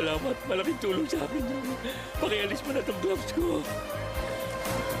 maraming salamat. Malaking tulong sa akin yun. Pakialis mo na itong gloves ko.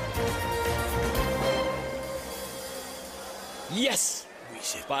 Yes!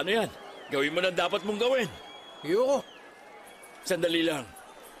 Wisit. Paano yan? Gawin mo na dapat mong gawin. Ayoko. Sandali lang.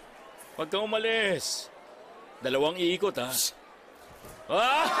 Huwag kang umalis. 2 iikot, ha?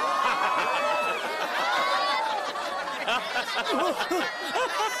 Ah!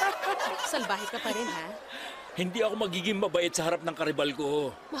 Salbahe ka pa rin, ha? Hindi ako magiging mabait sa harap ng karibal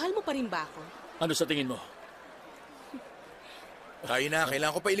ko. Mahal mo pa rin ba ako? Ano sa tingin mo? Tayo na,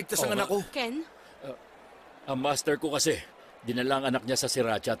 kailangan ko pa iligtas ang Oo anak nga. ko. Ken, Ang master ko kasi, dinala ang anak niya sa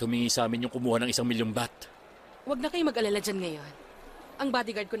sriracha at humingi sa amin yung kumuha ng 1,000,000 baht. Huwag na kayo mag-alala dyan ngayon. Ang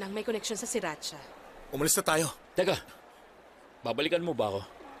bodyguard ko nang may connection sa sriracha. Umalis na tayo. Teka, babalikan mo ba ako?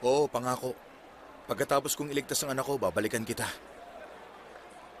 Oo, pangako. Pagkatapos kong iligtas ang anak ko, babalikan kita.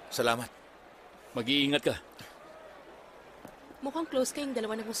 Salamat. Mag-iingat ka. Mukhang close kayong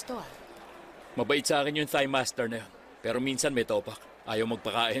dalawa ng gusto ah. Mabait sa akin yung Thai master na yun. Pero minsan may topak. Ayaw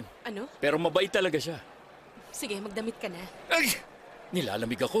magpakain. Ano? Pero mabait talaga siya. Sige, magdamit ka na. Ay!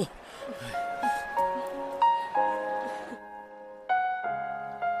 Nilalamig ako.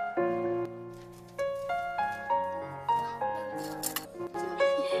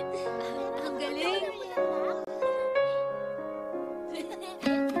 Ang galing.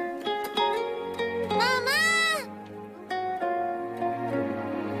 Mama!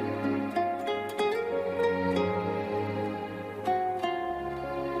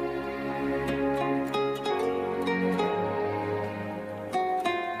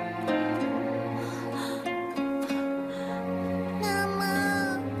 Mama!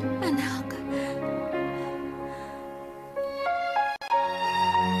 Anak. Mami!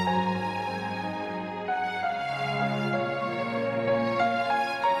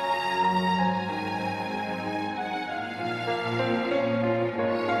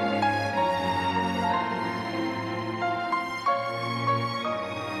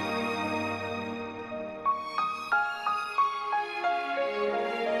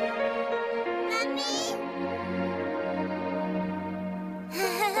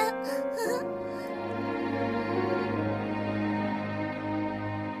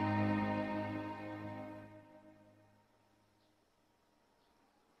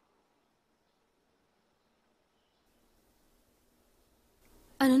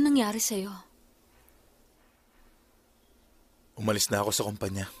 Anong nangyari sa'yo? Umalis na ako sa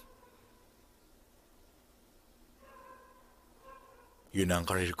kumpanya. Yun na ang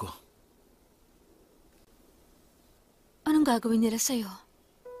karir ko. Anong gagawin nila sa'yo?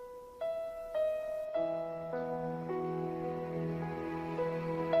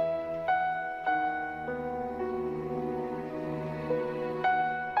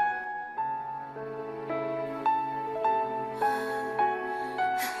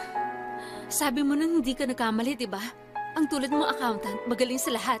 Sabi mo nun hindi ka nagkamali, di ba? Ang tulad mo accountant, magaling sa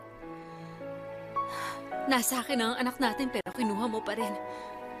lahat. Nasa akin ang anak natin pero kinuha mo pa rin.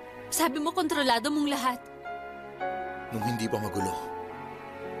 Sabi mo kontrolado mong lahat. Nung hindi pa magulo.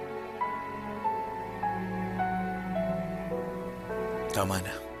 Tama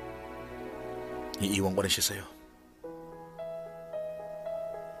na. Iiwan ko na siya sa'yo.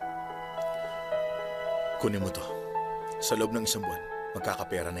 Kunin mo to. Sa loob ng 1 buwan,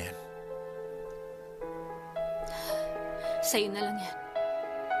 magkakapera na yan. Sa'yo na lang yan.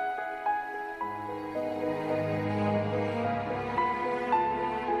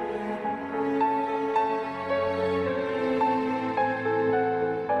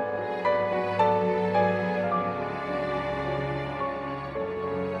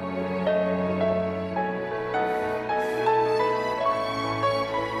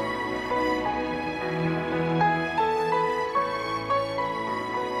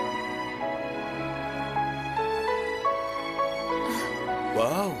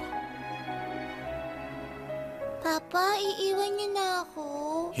 Wow! Papa, iiwan niyo na ako.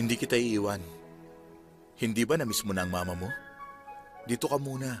 Hindi kita iiwan. Hindi ba na-miss mo na ang mama mo? Dito ka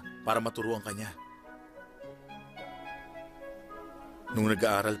muna para maturuan ka niya. Nung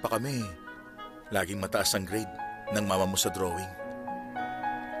nag-aaral pa kami, laging mataas ang grade ng mama mo sa drawing.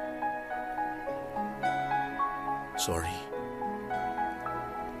 Sorry.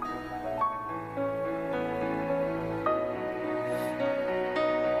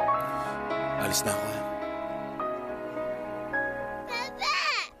 Alis na ako.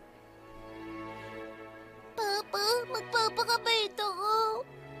 Papa, magpapakabait ako.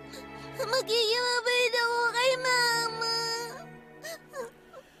 Magiging mabait ako kay Mama.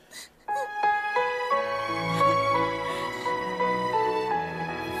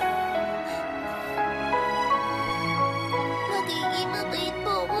 Magiging mabait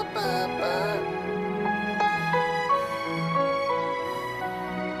po ako, Papa.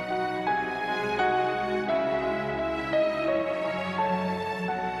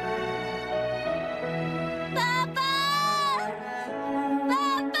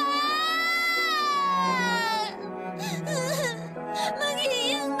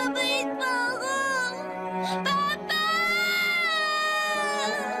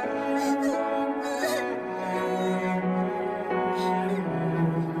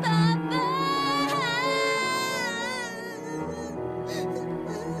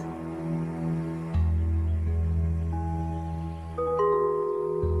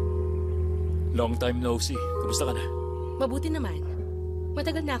 Long time no see. Kumusta ka na? Mabuti naman.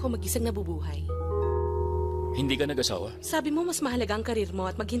 Matagal na ako mag-isang nabubuhay. Hindi ka nag-asawa? Sabi mo mas mahalaga ang karir mo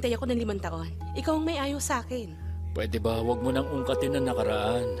at maghintay ako ng 5 taon. Ikaw ang may ayaw sa akin. Pwede ba wag mo nang ungkatin ang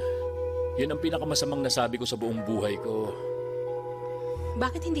nakaraan? Yun ang pinakamasamang nasabi ko sa buong buhay ko.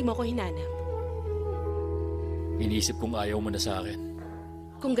 Bakit hindi mo ako hinanap? Inisip kong ayaw mo na sa akin.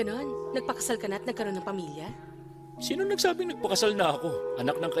 Kung ganon, nagpakasal ka na at nagkaroon ng pamilya? Sino nagsabing nagpakasal na ako?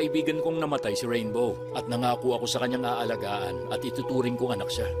 Anak ng kaibigan kong namatay si Rainbow at nangako ako sa kanyang aalagaan at ituturing kong anak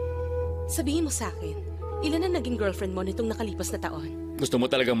siya. Sabihin mo sa akin, ilan ang naging girlfriend mo nitong nakalipas na taon? Gusto mo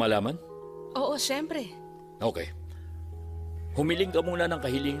talagang malaman? Oo, syempre. Okay. Humiling ka muna ng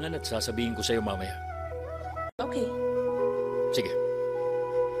kahilingan at sasabihin ko sa'yo mamaya. Okay. Sige.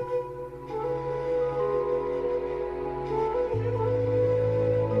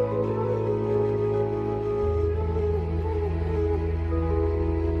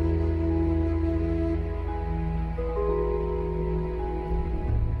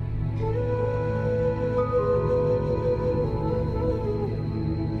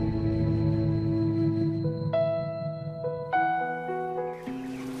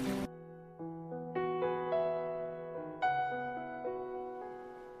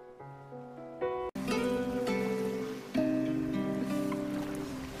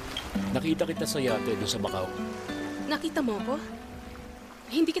 Nakita kita sa yate doon sa Macau. Nakita mo ko?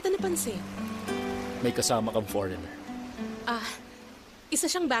 Hindi kita napansin. May kasama kang foreigner. Isa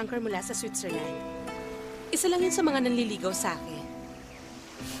siyang banker mula sa Switzerland. Isa lang yun sa mga nanliligaw sa akin.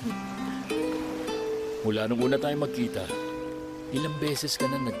 Mula nung una tayo magkita, ilang beses ka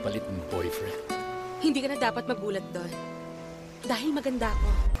na nagpalit ng boyfriend. Hindi ka na dapat magulat doon. Dahil maganda ako.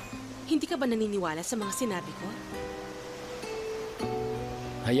 Hindi ka ba naniniwala sa mga sinabi ko?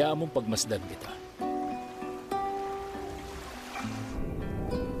 Hayaan mong pagmasdan kita.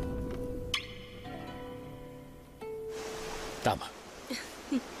 Tama.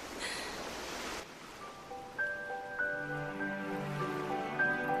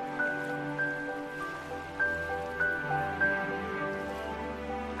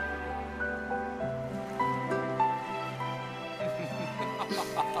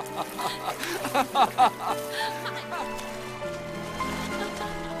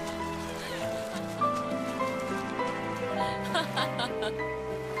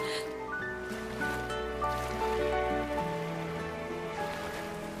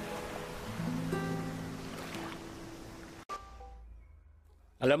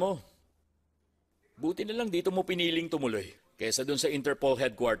 Alam mo, buti na lang dito mo piniling tumuloy kaysa dun sa Interpol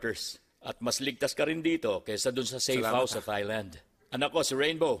headquarters. At mas ligtas ka rin dito kaysa dun sa safe house sa Thailand. Anak ko, si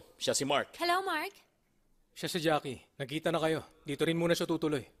Rainbow. Siya si Mark. Hello, Mark. Siya si Jackie. Nagkita na kayo. Dito rin muna siya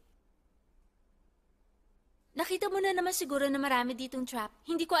tutuloy. Nakita mo na naman siguro na marami ditong trap.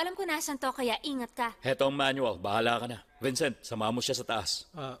 Hindi ko alam kung nasan to, kaya ingat ka. Heto ang manual. Bahala ka na. Vincent, sama mo siya sa taas.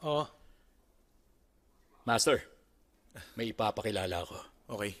 Oo. Master, may ipapakilala ko.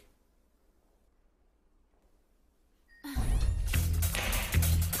 Okay.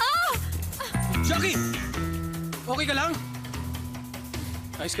 Jackie! Okay ka lang?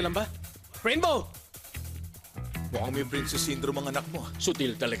 Ayos ka lang ba? Rainbow! Mukhang may princess syndrome ang anak mo.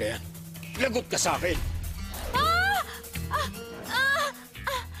 Sutil talaga yan. Lagot ka sa akin!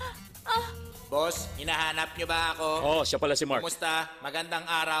 Boss, hinahanap niyo ba ako? Oh, siya pala si Mark. Kumusta? Magandang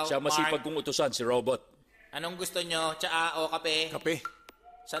araw, Siya masipag Mark. kong utusan, si Robot. Anong gusto niyo? Tsaa o kape? Kape.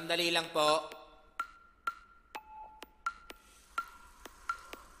 Sandali lang po.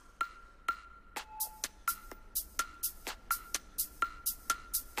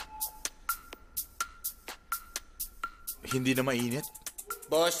 Hindi na mainit?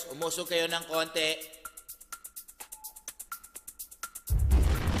 Boss, umusog kayo ng konti.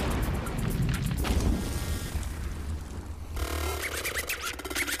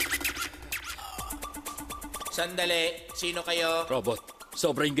 Sandali, sino kayo? Robot,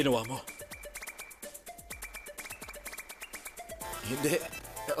 sobra yung ginawa mo. Hindi.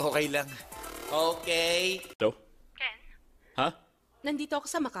 Okay lang. Okay. Hello? Ken? Ha? Nandito ako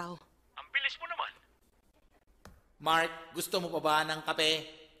sa Macau. Ang bilis mo naman. Mark, gusto mo pa ba ng kape?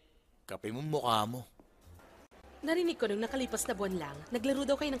 Kape mo mukha mo. Narinig ko nung nakalipas na buwan lang, naglaro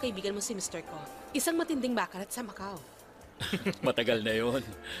daw kayo ng kaibigan mo si Mr. Ko. Isang matinding bakarat sa Macau. Matagal na yon.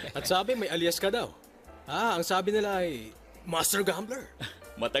 At sabi may alias ka daw. Ang sabi nila ay Master Gambler.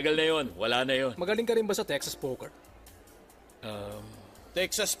 Matagal na yon. Wala na yon. Magaling ka rin ba sa Texas Poker?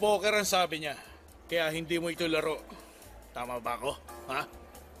 Texas Poker ang sabi niya. Kaya hindi mo ito laro. Tama ba ako? Ha?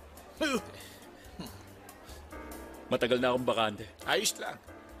 Matagal na akong bakante. Ayos lang.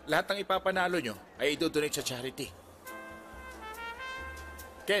 Lahat ng ipapanalo nyo ay idodonate sa charity.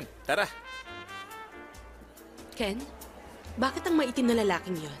 Ken, tara. Ken, bakit ang maitim na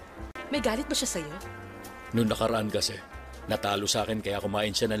lalaking yon? May galit ba siya sa'yo? Noong nakaraan kasi, natalo sa akin kaya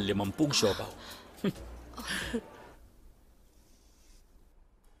kumain siya ng 50 siopaw.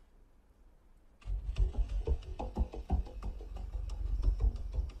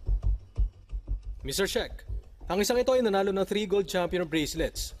 Mr. Shek, ang isang ito ay nanalo ng 3 gold champion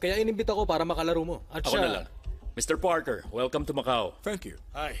bracelets. Kaya inimbita ko para makalaro mo. At Ako na lang. Mr. Parker, welcome to Macau. Thank you.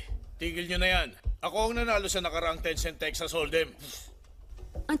 Ay, tigil nyo na yan. Ako ang nanalo sa nakaraang 10 cent Texas Hold'em.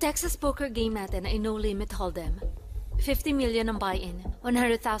 Ang Texas poker game natin ay no-limit hold'em. 50 million ang buy-in,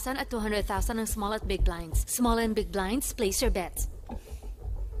 100,000 at 200,000 ang small at big blinds. Small and big blinds, place your bets.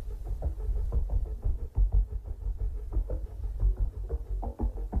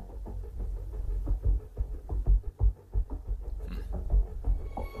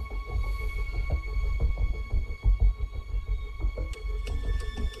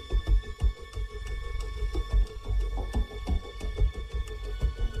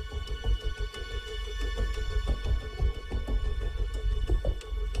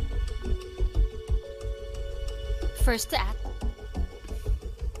 First to act.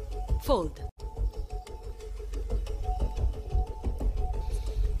 Fold.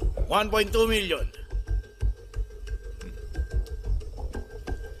 1.2 million.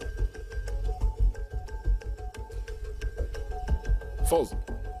 Fold.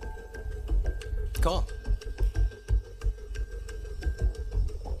 Call.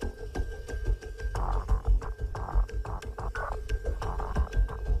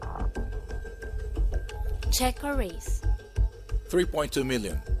 Check or raise. 3.2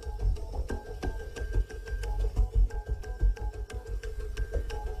 million.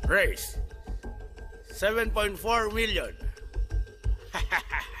 Raise. 7.4 million.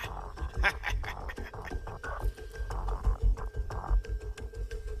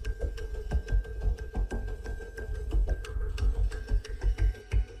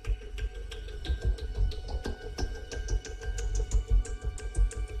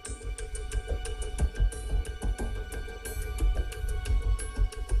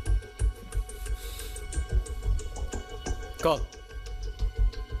 Call.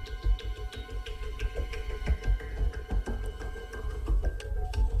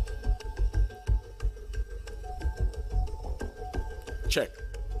 Check.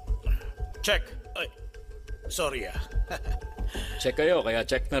 Check. Ay, sorry ah. Check kayo, kaya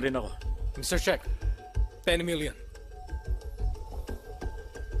check na rin ako. Mr. Shek, 10 million.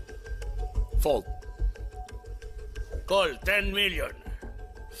 Fold. Call, 10 million.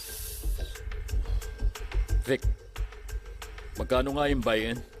 Vic, magkano nga yung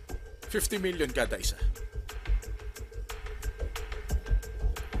buy-in? 50 million kada isa.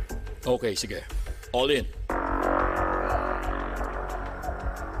 Okay, sige. All in.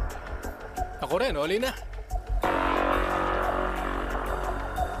 Ako rin, all in na.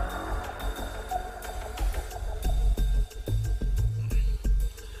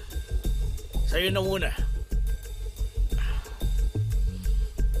 Sa'yo na muna.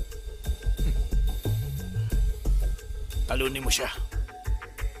 Talunin mo siya.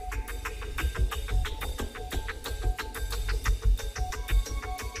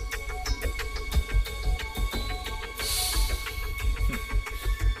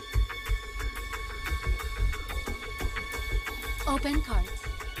 Open cards.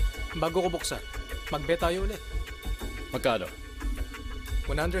 Bago ko buksan, mag-bet tayo ulit. Magkano?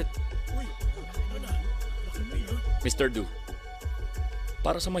 100. Mr. Du,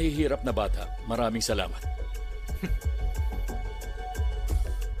 para sa mahihirap na bata, maraming salamat.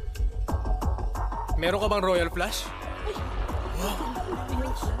 Meron ka bang Royal Flush?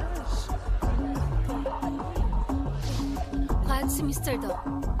 Kahit si Mr. Do.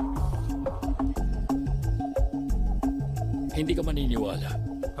 Hindi ka maniniwala.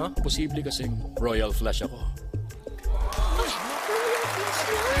 Huh? Posible kasing Royal Flush ako.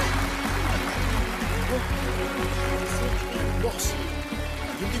 Boss,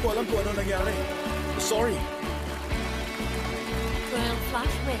 hindi ko alam kung ano nangyari. Sorry. Royal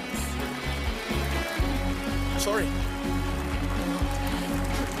Flush wins. Sorry.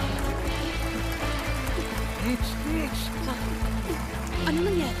 Ano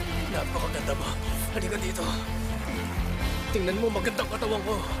nangyari? Napakaganda mo. Halika dito. Tingnan mo, magandang katawan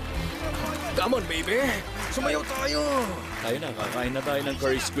ko. Come on, baby. Sumayaw tayo. Tayo na, kakain na tayo ng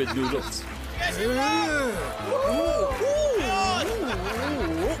curry squid noodles.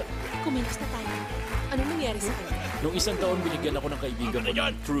 Kumilos na tayo. Ano nangyari sa kanya? Noong isang taon, binigyan ako ng kaibigan ko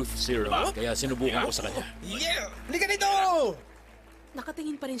ng truth serum, kaya sinubukan ko sa kanya. Yeah! Halika dito!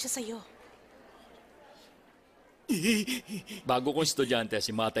 Nakatingin pa rin siya sa'yo. Bago kong estudyante,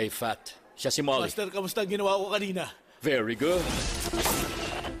 si Matay Fat. Siya si Molly. Master, kamusta ang ginawa ko kanina? Very good.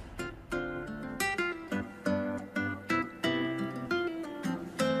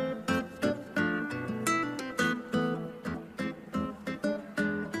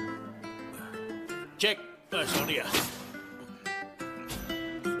 Check. Sorry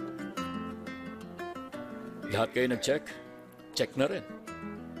Lahat kayo nag-check? Check na rin.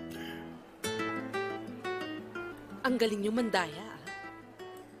 Ang galing yung mandaya.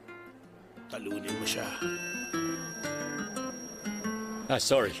 Talunin mo siya.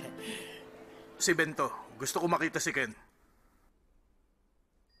 Sorry. Si Bento, gusto ko makita si Ken.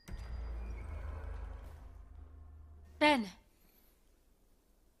 Ben,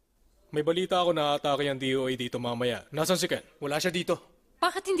 May balita ako na atake ang DOA dito mamaya. Nasaan si Ken? Wala siya dito.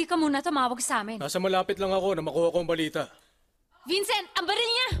 bakit hindi ka muna tumawag sa amin? Nasa malapit lang ako na makuha ko ang balita. Vincent, ang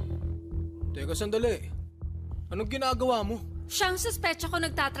baril niya! Teka, sandali. Anong ginagawa mo? Siyang suspecha ko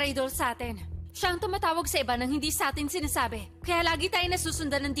nagtatraidor sa atin. Siyang tumatawag sa iba nang hindi sa atin sinasabi. Kaya lagi tayo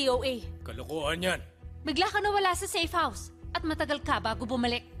nasusundan ng DOA. Kalokohan yan. Bigla ka nawala sa safe house. At matagal ka bago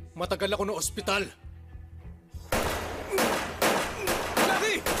bumalik. Matagal ako ng ospital.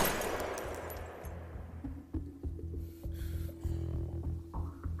 Laki!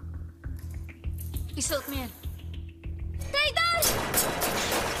 Isuot mo yan. Traitor!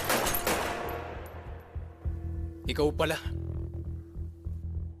 Ikaw pala.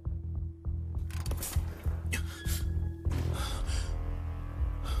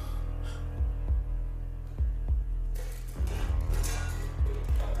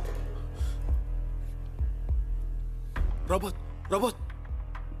 Robot! Robot!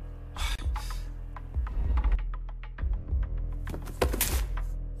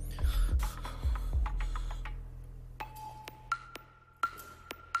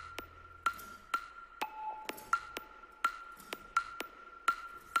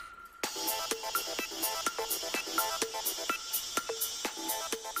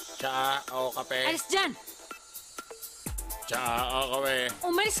 Tsa o kape. Alis dyan! Tsa o kape.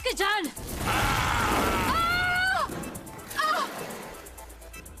 Umalis ka dyan!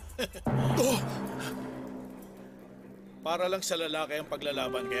 Para lang sa lalaki ang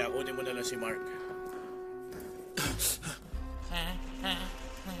paglalaban, kaya kunin mo na lang si Mark.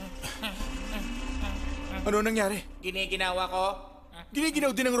 Ano nangyari? Giniginawa ko.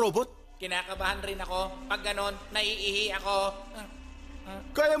 Giniginaw din ng robot? Kinakabahan rin ako. Pag ganon, naiihi ako.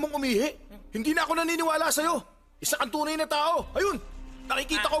 Kaya mong umihi? Hindi na ako naniniwala sa'yo. Isa kang tunay na tao. Ayun,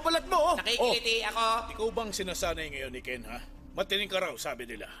 nakikita ko balat mo. Oh. Nakikiliti ako. Ikaw bang sinasanay ngayon ni Ken, ha? Matining ka raw, sabi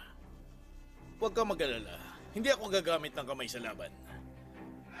nila. Huwag ka mag-alala. Hindi ako gagamit ng kamay sa laban.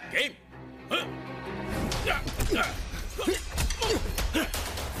 Game! Huh?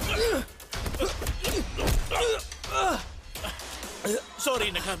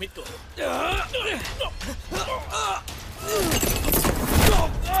 Sorry, nagamit ko.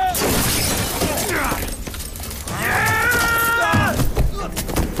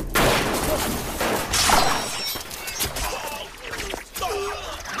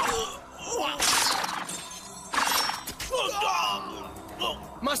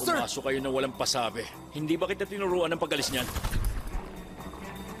 Master! Pumasok kayo ng walang pasabi. Hindi ba kita tinuruan ng pag-alis niyan?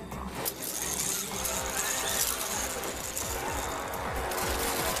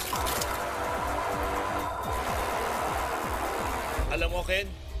 Alam mo, Ken,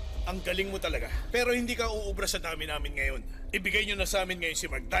 ang galing mo talaga. Pero hindi ka uubra sa dami namin ngayon. Ibigay nyo na sa amin ngayon si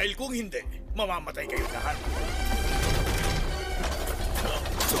Mark dahil kung hindi, mamamatay kayo lahat.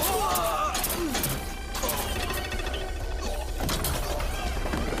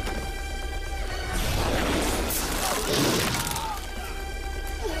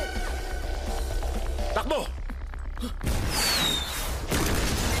 Takbo!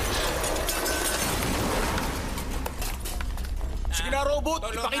 Sige na,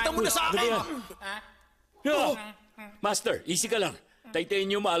 robot. Ipakita mo na sa akin. No! Master, easy ka lang. Taytayin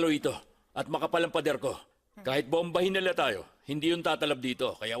niyo maalo ito. At makapal ang pader ko. Kahit bombahin nila tayo, hindi yung tatalab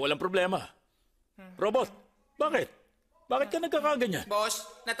dito. Kaya walang problema. Robot, bakit? Bakit ka nagkakaganyan? Boss,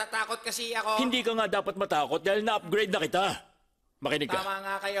 natatakot kasi ako. Hindi ka nga dapat matakot dahil na-upgrade na kita. Makinig ka. Tama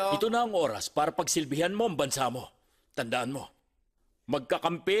nga kayo. Ito na ang oras para pagsilbihan mo ang bansa mo. Tandaan mo.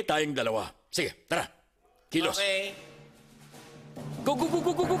 Magkakampi tayong dalawa. Sige, tara. Kilos. Okay. Go, go, go,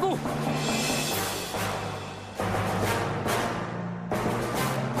 go, go, go, go!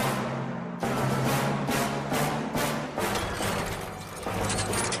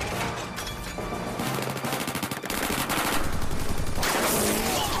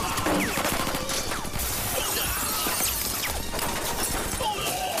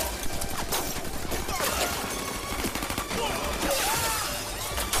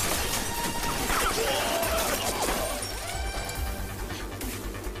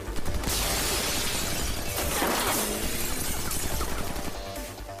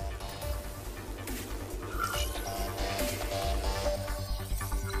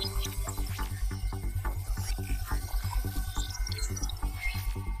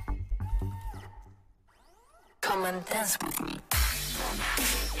 and dance with me.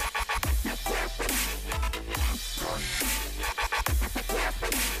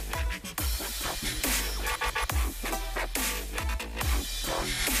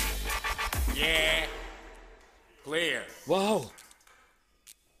 Yeah. Clear. Wow!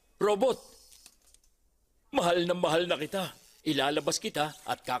 Robot! Mahal na kita. Ilalabas kita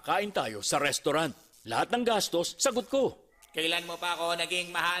at kakain tayo sa restaurant. Lahat ng gastos, sagot ko. Kailan mo pa ako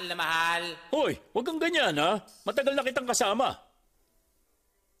naging mahal na mahal? Hoy, huwag kang ganyan ha. Matagal na kitang kasama.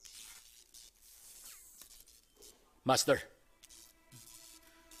 Master.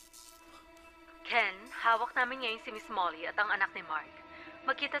 Ken, hawak namin ngayon si Miss Molly at ang anak ni Mark.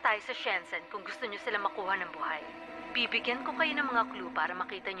 Magkita tayo sa Shenzhen kung gusto niyo sila makuha ng buhay. Bibigyan ko kayo ng mga clue para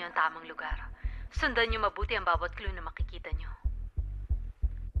makita niyo ang tamang lugar. Sundan niyo mabuti ang bawat clue na makikita niyo.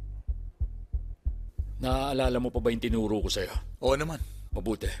 Naaalala mo pa ba yung tinuro ko sa'yo? Oo naman.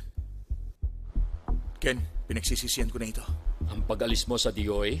 Mabuti. Ken, pinagsisisihan ko na ito. Ang pag-alis mo sa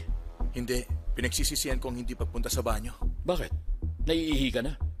DOA? Hindi. Pinagsisisihan ko ang hindi pagpunta sa banyo. Bakit? Naiihi ka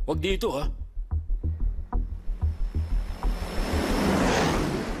na? Huwag dito ha.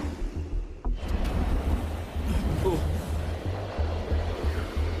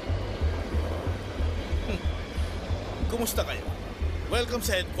 Kumusta kayo? Welcome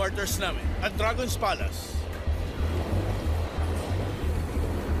sa headquarters namin at Dragon's Palace.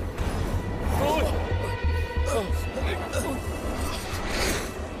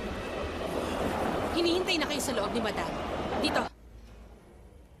 Hinihintay na kayo sa loob ni Madam. Dito.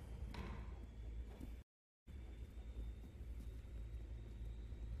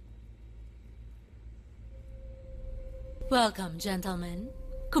 Welcome, gentlemen.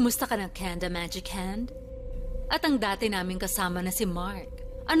 Kumusta ka na, Kanda Magic Hand? At ang dati naming kasama na si Mark.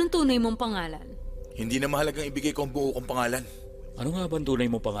 Anong tunay mong pangalan? Hindi na mahalagang ibigay ko ang buo kong pangalan. Ano nga ba ang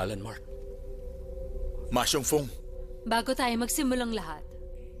tunay mong pangalan, Mark? Masyong Fong. Bago tayo magsimulang lahat,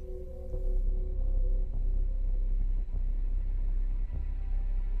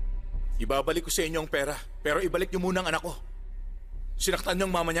 Ibabalik ko sa inyo ang pera, pero ibalik niyo muna ang anak ko. Sinaktan niyo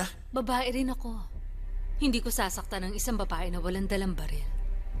ang mama niya? babae rin ako. Hindi ko sasaktan ng isang babae na walang dalang baril.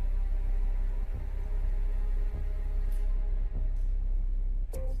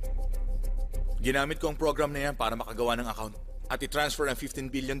 Ginamit ko ang program na yan para makagawa ng account at i-transfer ang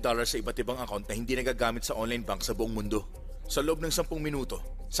 $15 billion sa iba't ibang account na hindi nagagamit sa online bank sa buong mundo. Sa loob ng 10 minuto,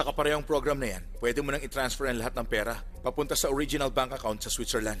 sa kaparehong program na yan, pwede mo nang i-transfer ang lahat ng pera papunta sa original bank account sa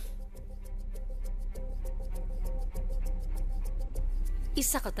Switzerland.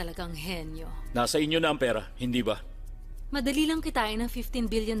 Isa ka talagang henyo. Nasa inyo na ang pera, hindi ba? Madali lang kitain ng $15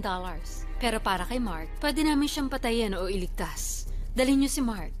 billion. Pero para kay Mark, pwede namin siyang patayin o iligtas. Dalhin niyo si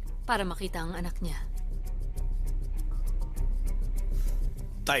Mark para makita ang anak niya.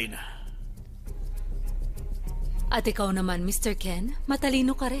 Tayo na. At ikaw naman, Mr. Ken,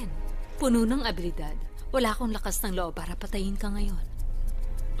 matalino ka rin. Puno ng abilidad. Wala akong lakas ng loob para patayin ka ngayon.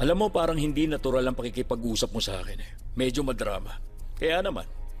 Alam mo, parang hindi natural ang pakikipag-usap mo sa akin eh. Medyo madrama. Kaya naman,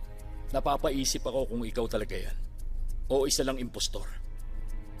 napapaisip ako kung ikaw talaga yan. O isa lang impostor.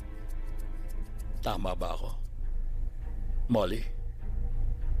 Tama ba ako? Molly?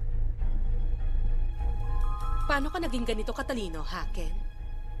 Paano ka naging ganito katalino, ha, Ken?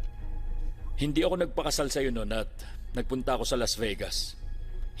 Hindi ako nagpakasal sa'yo noon at nagpunta ako sa Las Vegas.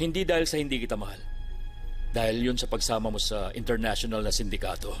 Hindi dahil sa hindi kita mahal. Dahil yun sa pagsama mo sa international na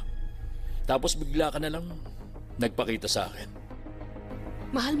sindikato. Tapos bigla ka na lang nagpakita sa akin.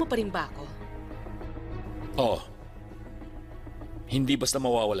 Mahal mo pa rin ba ako? Oo. Hindi basta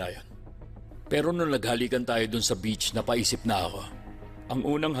mawawala yan. Pero nung naghalikan tayo dun sa beach, napaisip na ako. Ang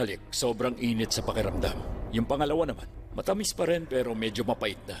unang halik, sobrang init sa pakiramdam. Yung pangalawa naman, matamis pa rin pero medyo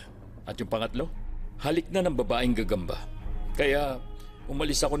mapait na. At yung pangatlo, halik na ng babaeng gagamba. Kaya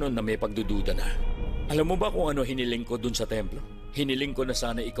umalis ako noon na may pagdududa na. Alam mo ba kung ano hiniling ko dun sa templo? Hiniling ko na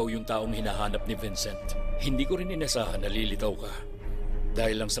sana ikaw yung taong hinahanap ni Vincent. Hindi ko rin inasahan na lilitaw ka.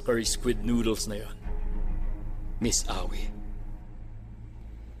 Dahil lang sa curry squid noodles na yon. Miss Awi.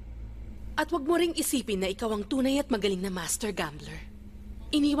 At wag mo ring isipin na ikaw ang tunay at magaling na master gambler.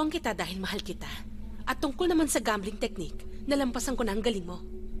 Iniwang kita dahil mahal kita. At tungkol naman sa gambling technique, nalampasan ko na ang galing mo.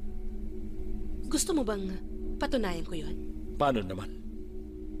 Gusto mo bang patunayan ko yon? Paano naman?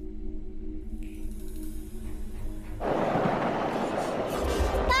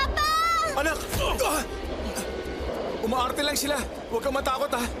 Papa! Anak! Umaarte lang sila. Huwag kang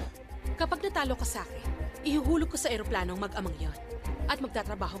matakot, ha? Kapag natalo ka sa akin, ihuhulog ko sa eroplanong mag-amang yon. At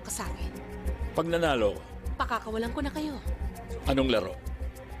magtatrabaho ka sa akin. Pag nanalo ko, Pakakawalan ko na kayo. anong laro?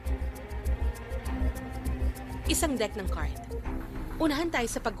 Isang deck ng card. Unahan tayo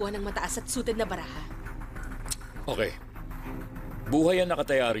sa pagkuha ng mataas at suited na baraha. Okay. Buhay ang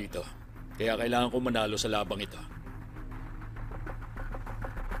nakataya rito. Kaya kailangan ko manalo sa labang ito.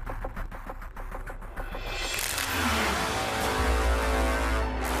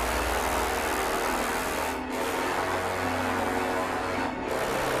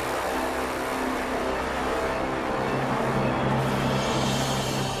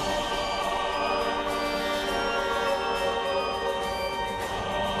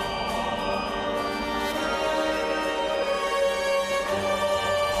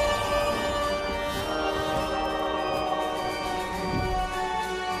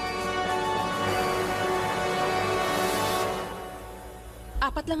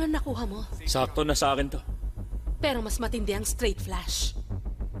 Apat lang ang nakuha mo. Sakto na sa akin to. Pero mas matindi ang straight flash.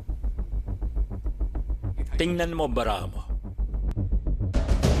 Tingnan mo ang baraha mo.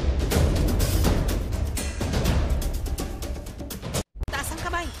 Taas ang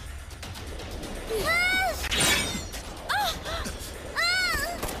kamay.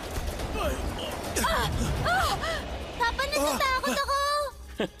 Papa, natatakot ako!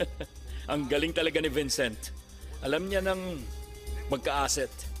 Ang galing talaga ni Vincent. Alam niya ng magka-asset.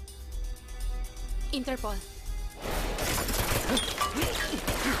 Interpol.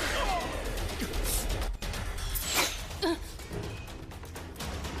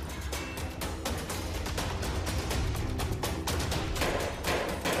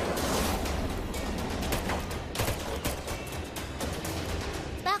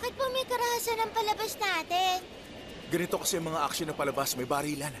 Bakit po may karahasan ng palabas natin? Ganito kasi ang mga aksyon ng palabas, may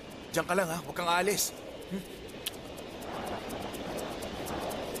barilan. Diyan ka lang ha, huwag kang aalis.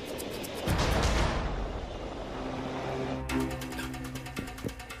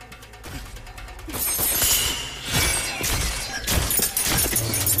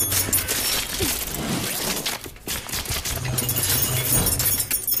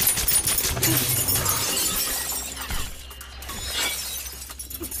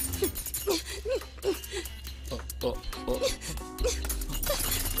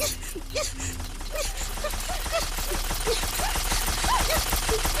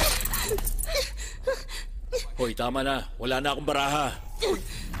 Hoy, tama na. Wala na akong baraha.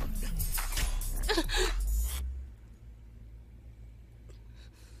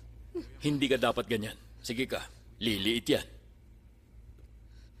 Hindi ka dapat ganyan. Sige ka, liliit yan.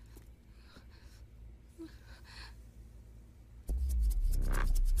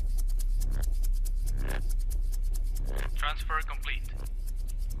 Transfer complete.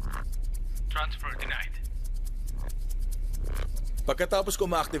 Transfer denied. Pagkatapos ko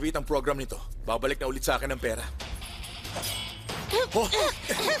ma-activate ang program nito, babalik na ulit sa akin ang pera. Oh!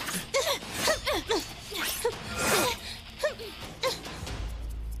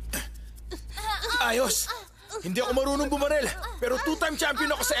 Ayos! Hindi ako marunong bumarel, pero two-time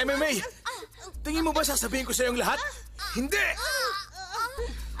champion ako sa MMA. Tingin mo ba sasabihin ko sa iyong lahat? Hindi!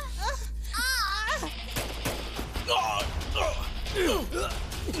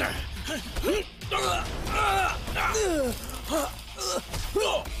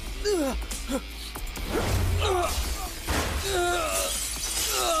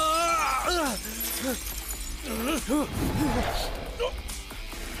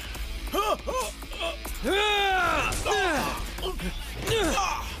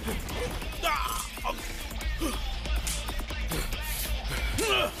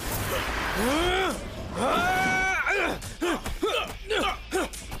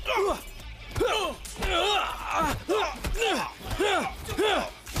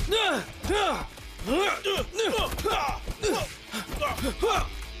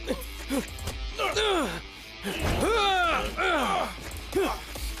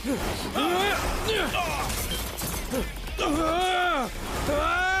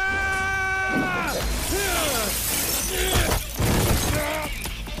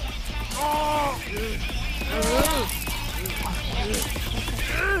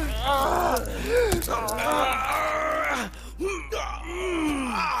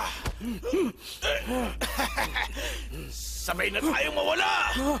 Sabay na tayong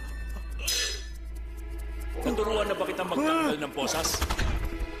mawala! Naturuan na ba kitang magtanggal ng posas?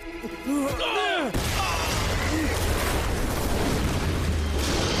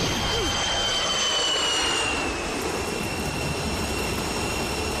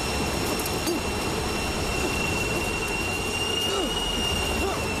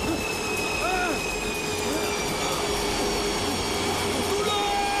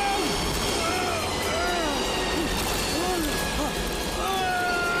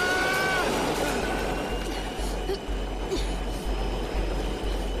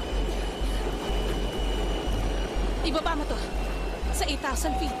 Ibaba mo to. Sa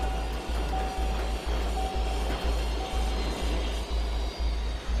 8,000 feet.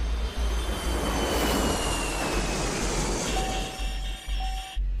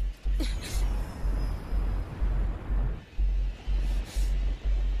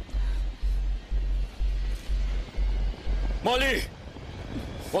 Molly!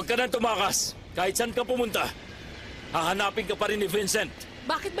 Huwag ka nang tumakas. Kahit saan ka pumunta, hahanapin ka pa rin ni Vincent.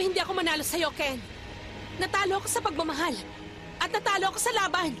 Bakit ba hindi ako manalo sa'yo, Ken? Natalo ako sa pagmamahal. At natalo ako sa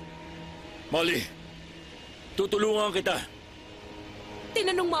laban. Molly, tutulungan kita.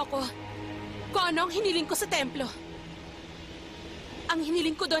 Tinanong mo ako kung ano ang hiniling ko sa templo. Ang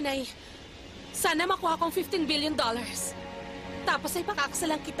hiniling ko doon ay sana makuha kong $15 billion. Tapos ay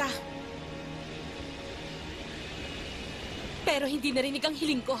pakakasalan kita. Pero hindi narinig ang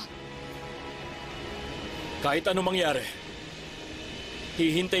hiling ko. Kahit ano mangyari,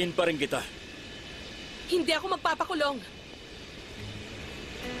 hihintayin pa rin kita. Hindi ako magpapakulong.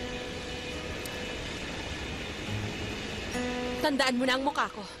 Tandaan mo na ang mukha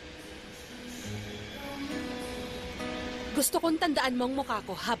ko. Gusto kong tandaan mo ang mukha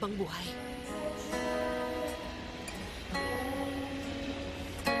ko habang buhay.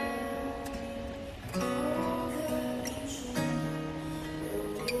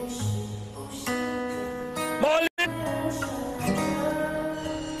 Molly!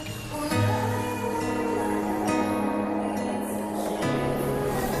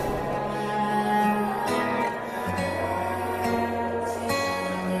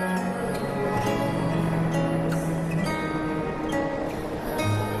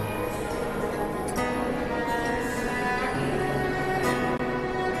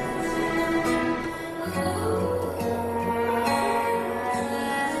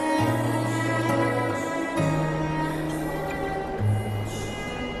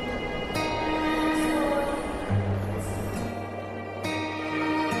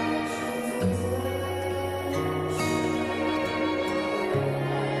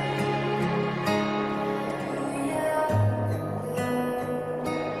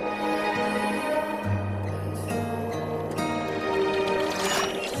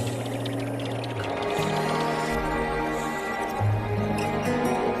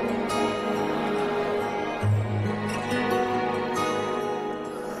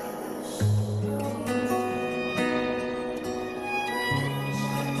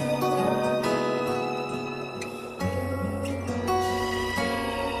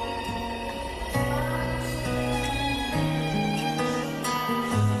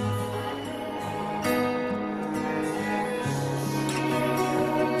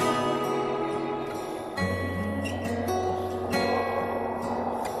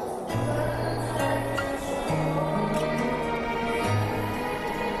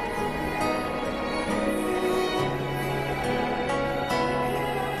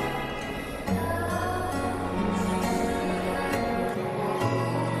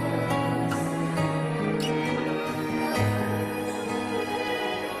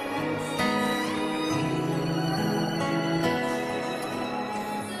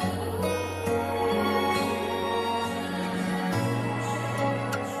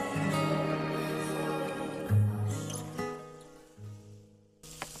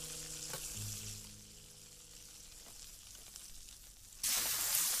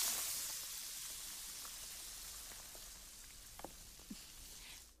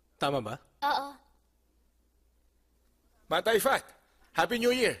 Tama ba? Oo. Matay Fat, Happy New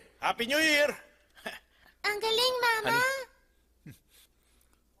Year! Happy New Year! Ang galing, Mama.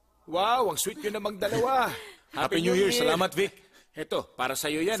 Wow, ang sweet nyo namang dalawa. Happy New Year. Salamat, Vic. Eto, para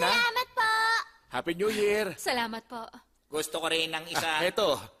sa'yo yan, ha? Salamat po. Happy New Year. Salamat po. Gusto ko rin ng isa.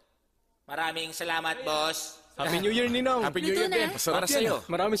 Eto, Maraming salamat, boss. Happy New Year, Ninong. Happy New Luto Year na. din. Masarap Para yan, sa'yo.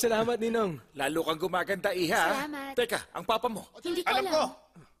 Maraming salamat, Ninong. Lalo kang gumaganda, Iha. ha? Salamat. Teka, ang papa mo. Hindi ko Alam alam. ko,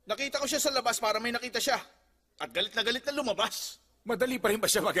 nakita ko siya sa labas para may nakita siya. At galit na lumabas. Madali pa rin ba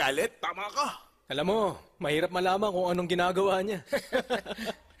siya magalit? Tama ka. Alam mo, mahirap malaman kung anong ginagawa niya.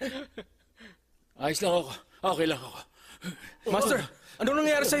 Ayos lang ako. Okay lang ako. Master, anong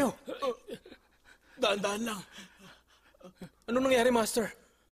nangyari sa'yo? Daan-daan lang. Anong nangyari, Master?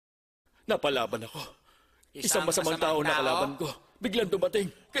 Napalaban ako. Isang masamang tao na kalaban ko. Biglang dumating,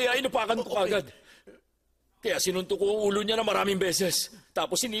 kaya inupakan ko kagad. Kaya sinuntok ko ang ulo niya na maraming beses.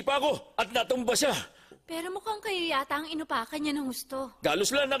 Tapos sinipa ko at natumba siya. Pero mukhang kayo yata ang inupakan niya ng gusto.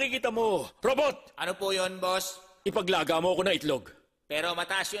 Galos lang nakikita mo. Robot! Ano po yon, boss? Ipaglaga mo ako na itlog. Pero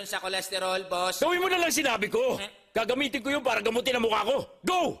mataas yun sa kolesterol, boss. Gawin mo na lang sinabi ko. Gagamitin ko yun para gamutin ang mukha ko.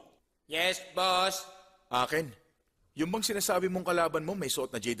 Go! Yes, boss. Akin, yung bang sinasabi mong kalaban mo may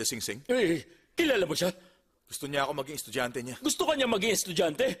suot na Jada Sing Sing? Eh, kilala mo siya? Gusto niya ako maging estudyante niya. Gusto ka niya maging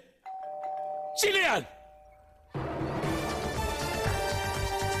estudyante? Sino yan?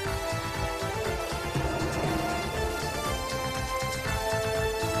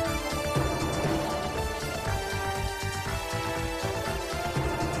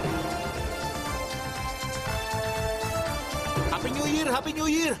 Happy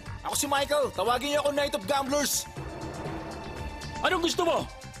New Year! Ako si Michael. Tawagin niyo ako Knight of Gamblers. Anong gusto mo?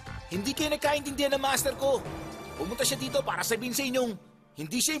 Hindi kayo nagkaintindihan ng master ko. Pumunta siya dito para sabihin sa inyong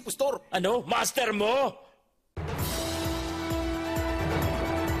hindi siya impostor. Ano? Master mo?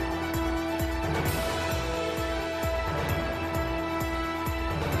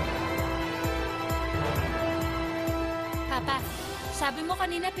 Papa, sabi mo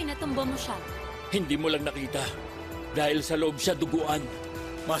kanina pinatumba mo siya. Hindi mo lang nakita. Dahil sa loob siya duguan.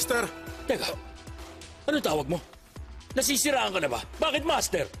 Master! Teka, ano tawag mo? Nasisiraan ka na ba? Bakit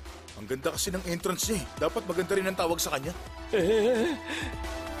master? Ang ganda kasi ng entrance niya eh. Dapat maganda rin ang tawag sa kanya.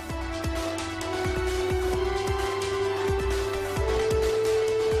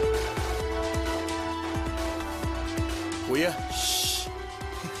 Kuya, shh!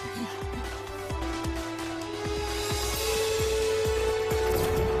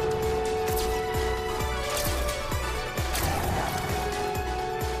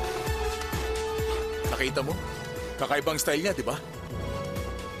 Nakita mo? Kakaibang style niya, di ba?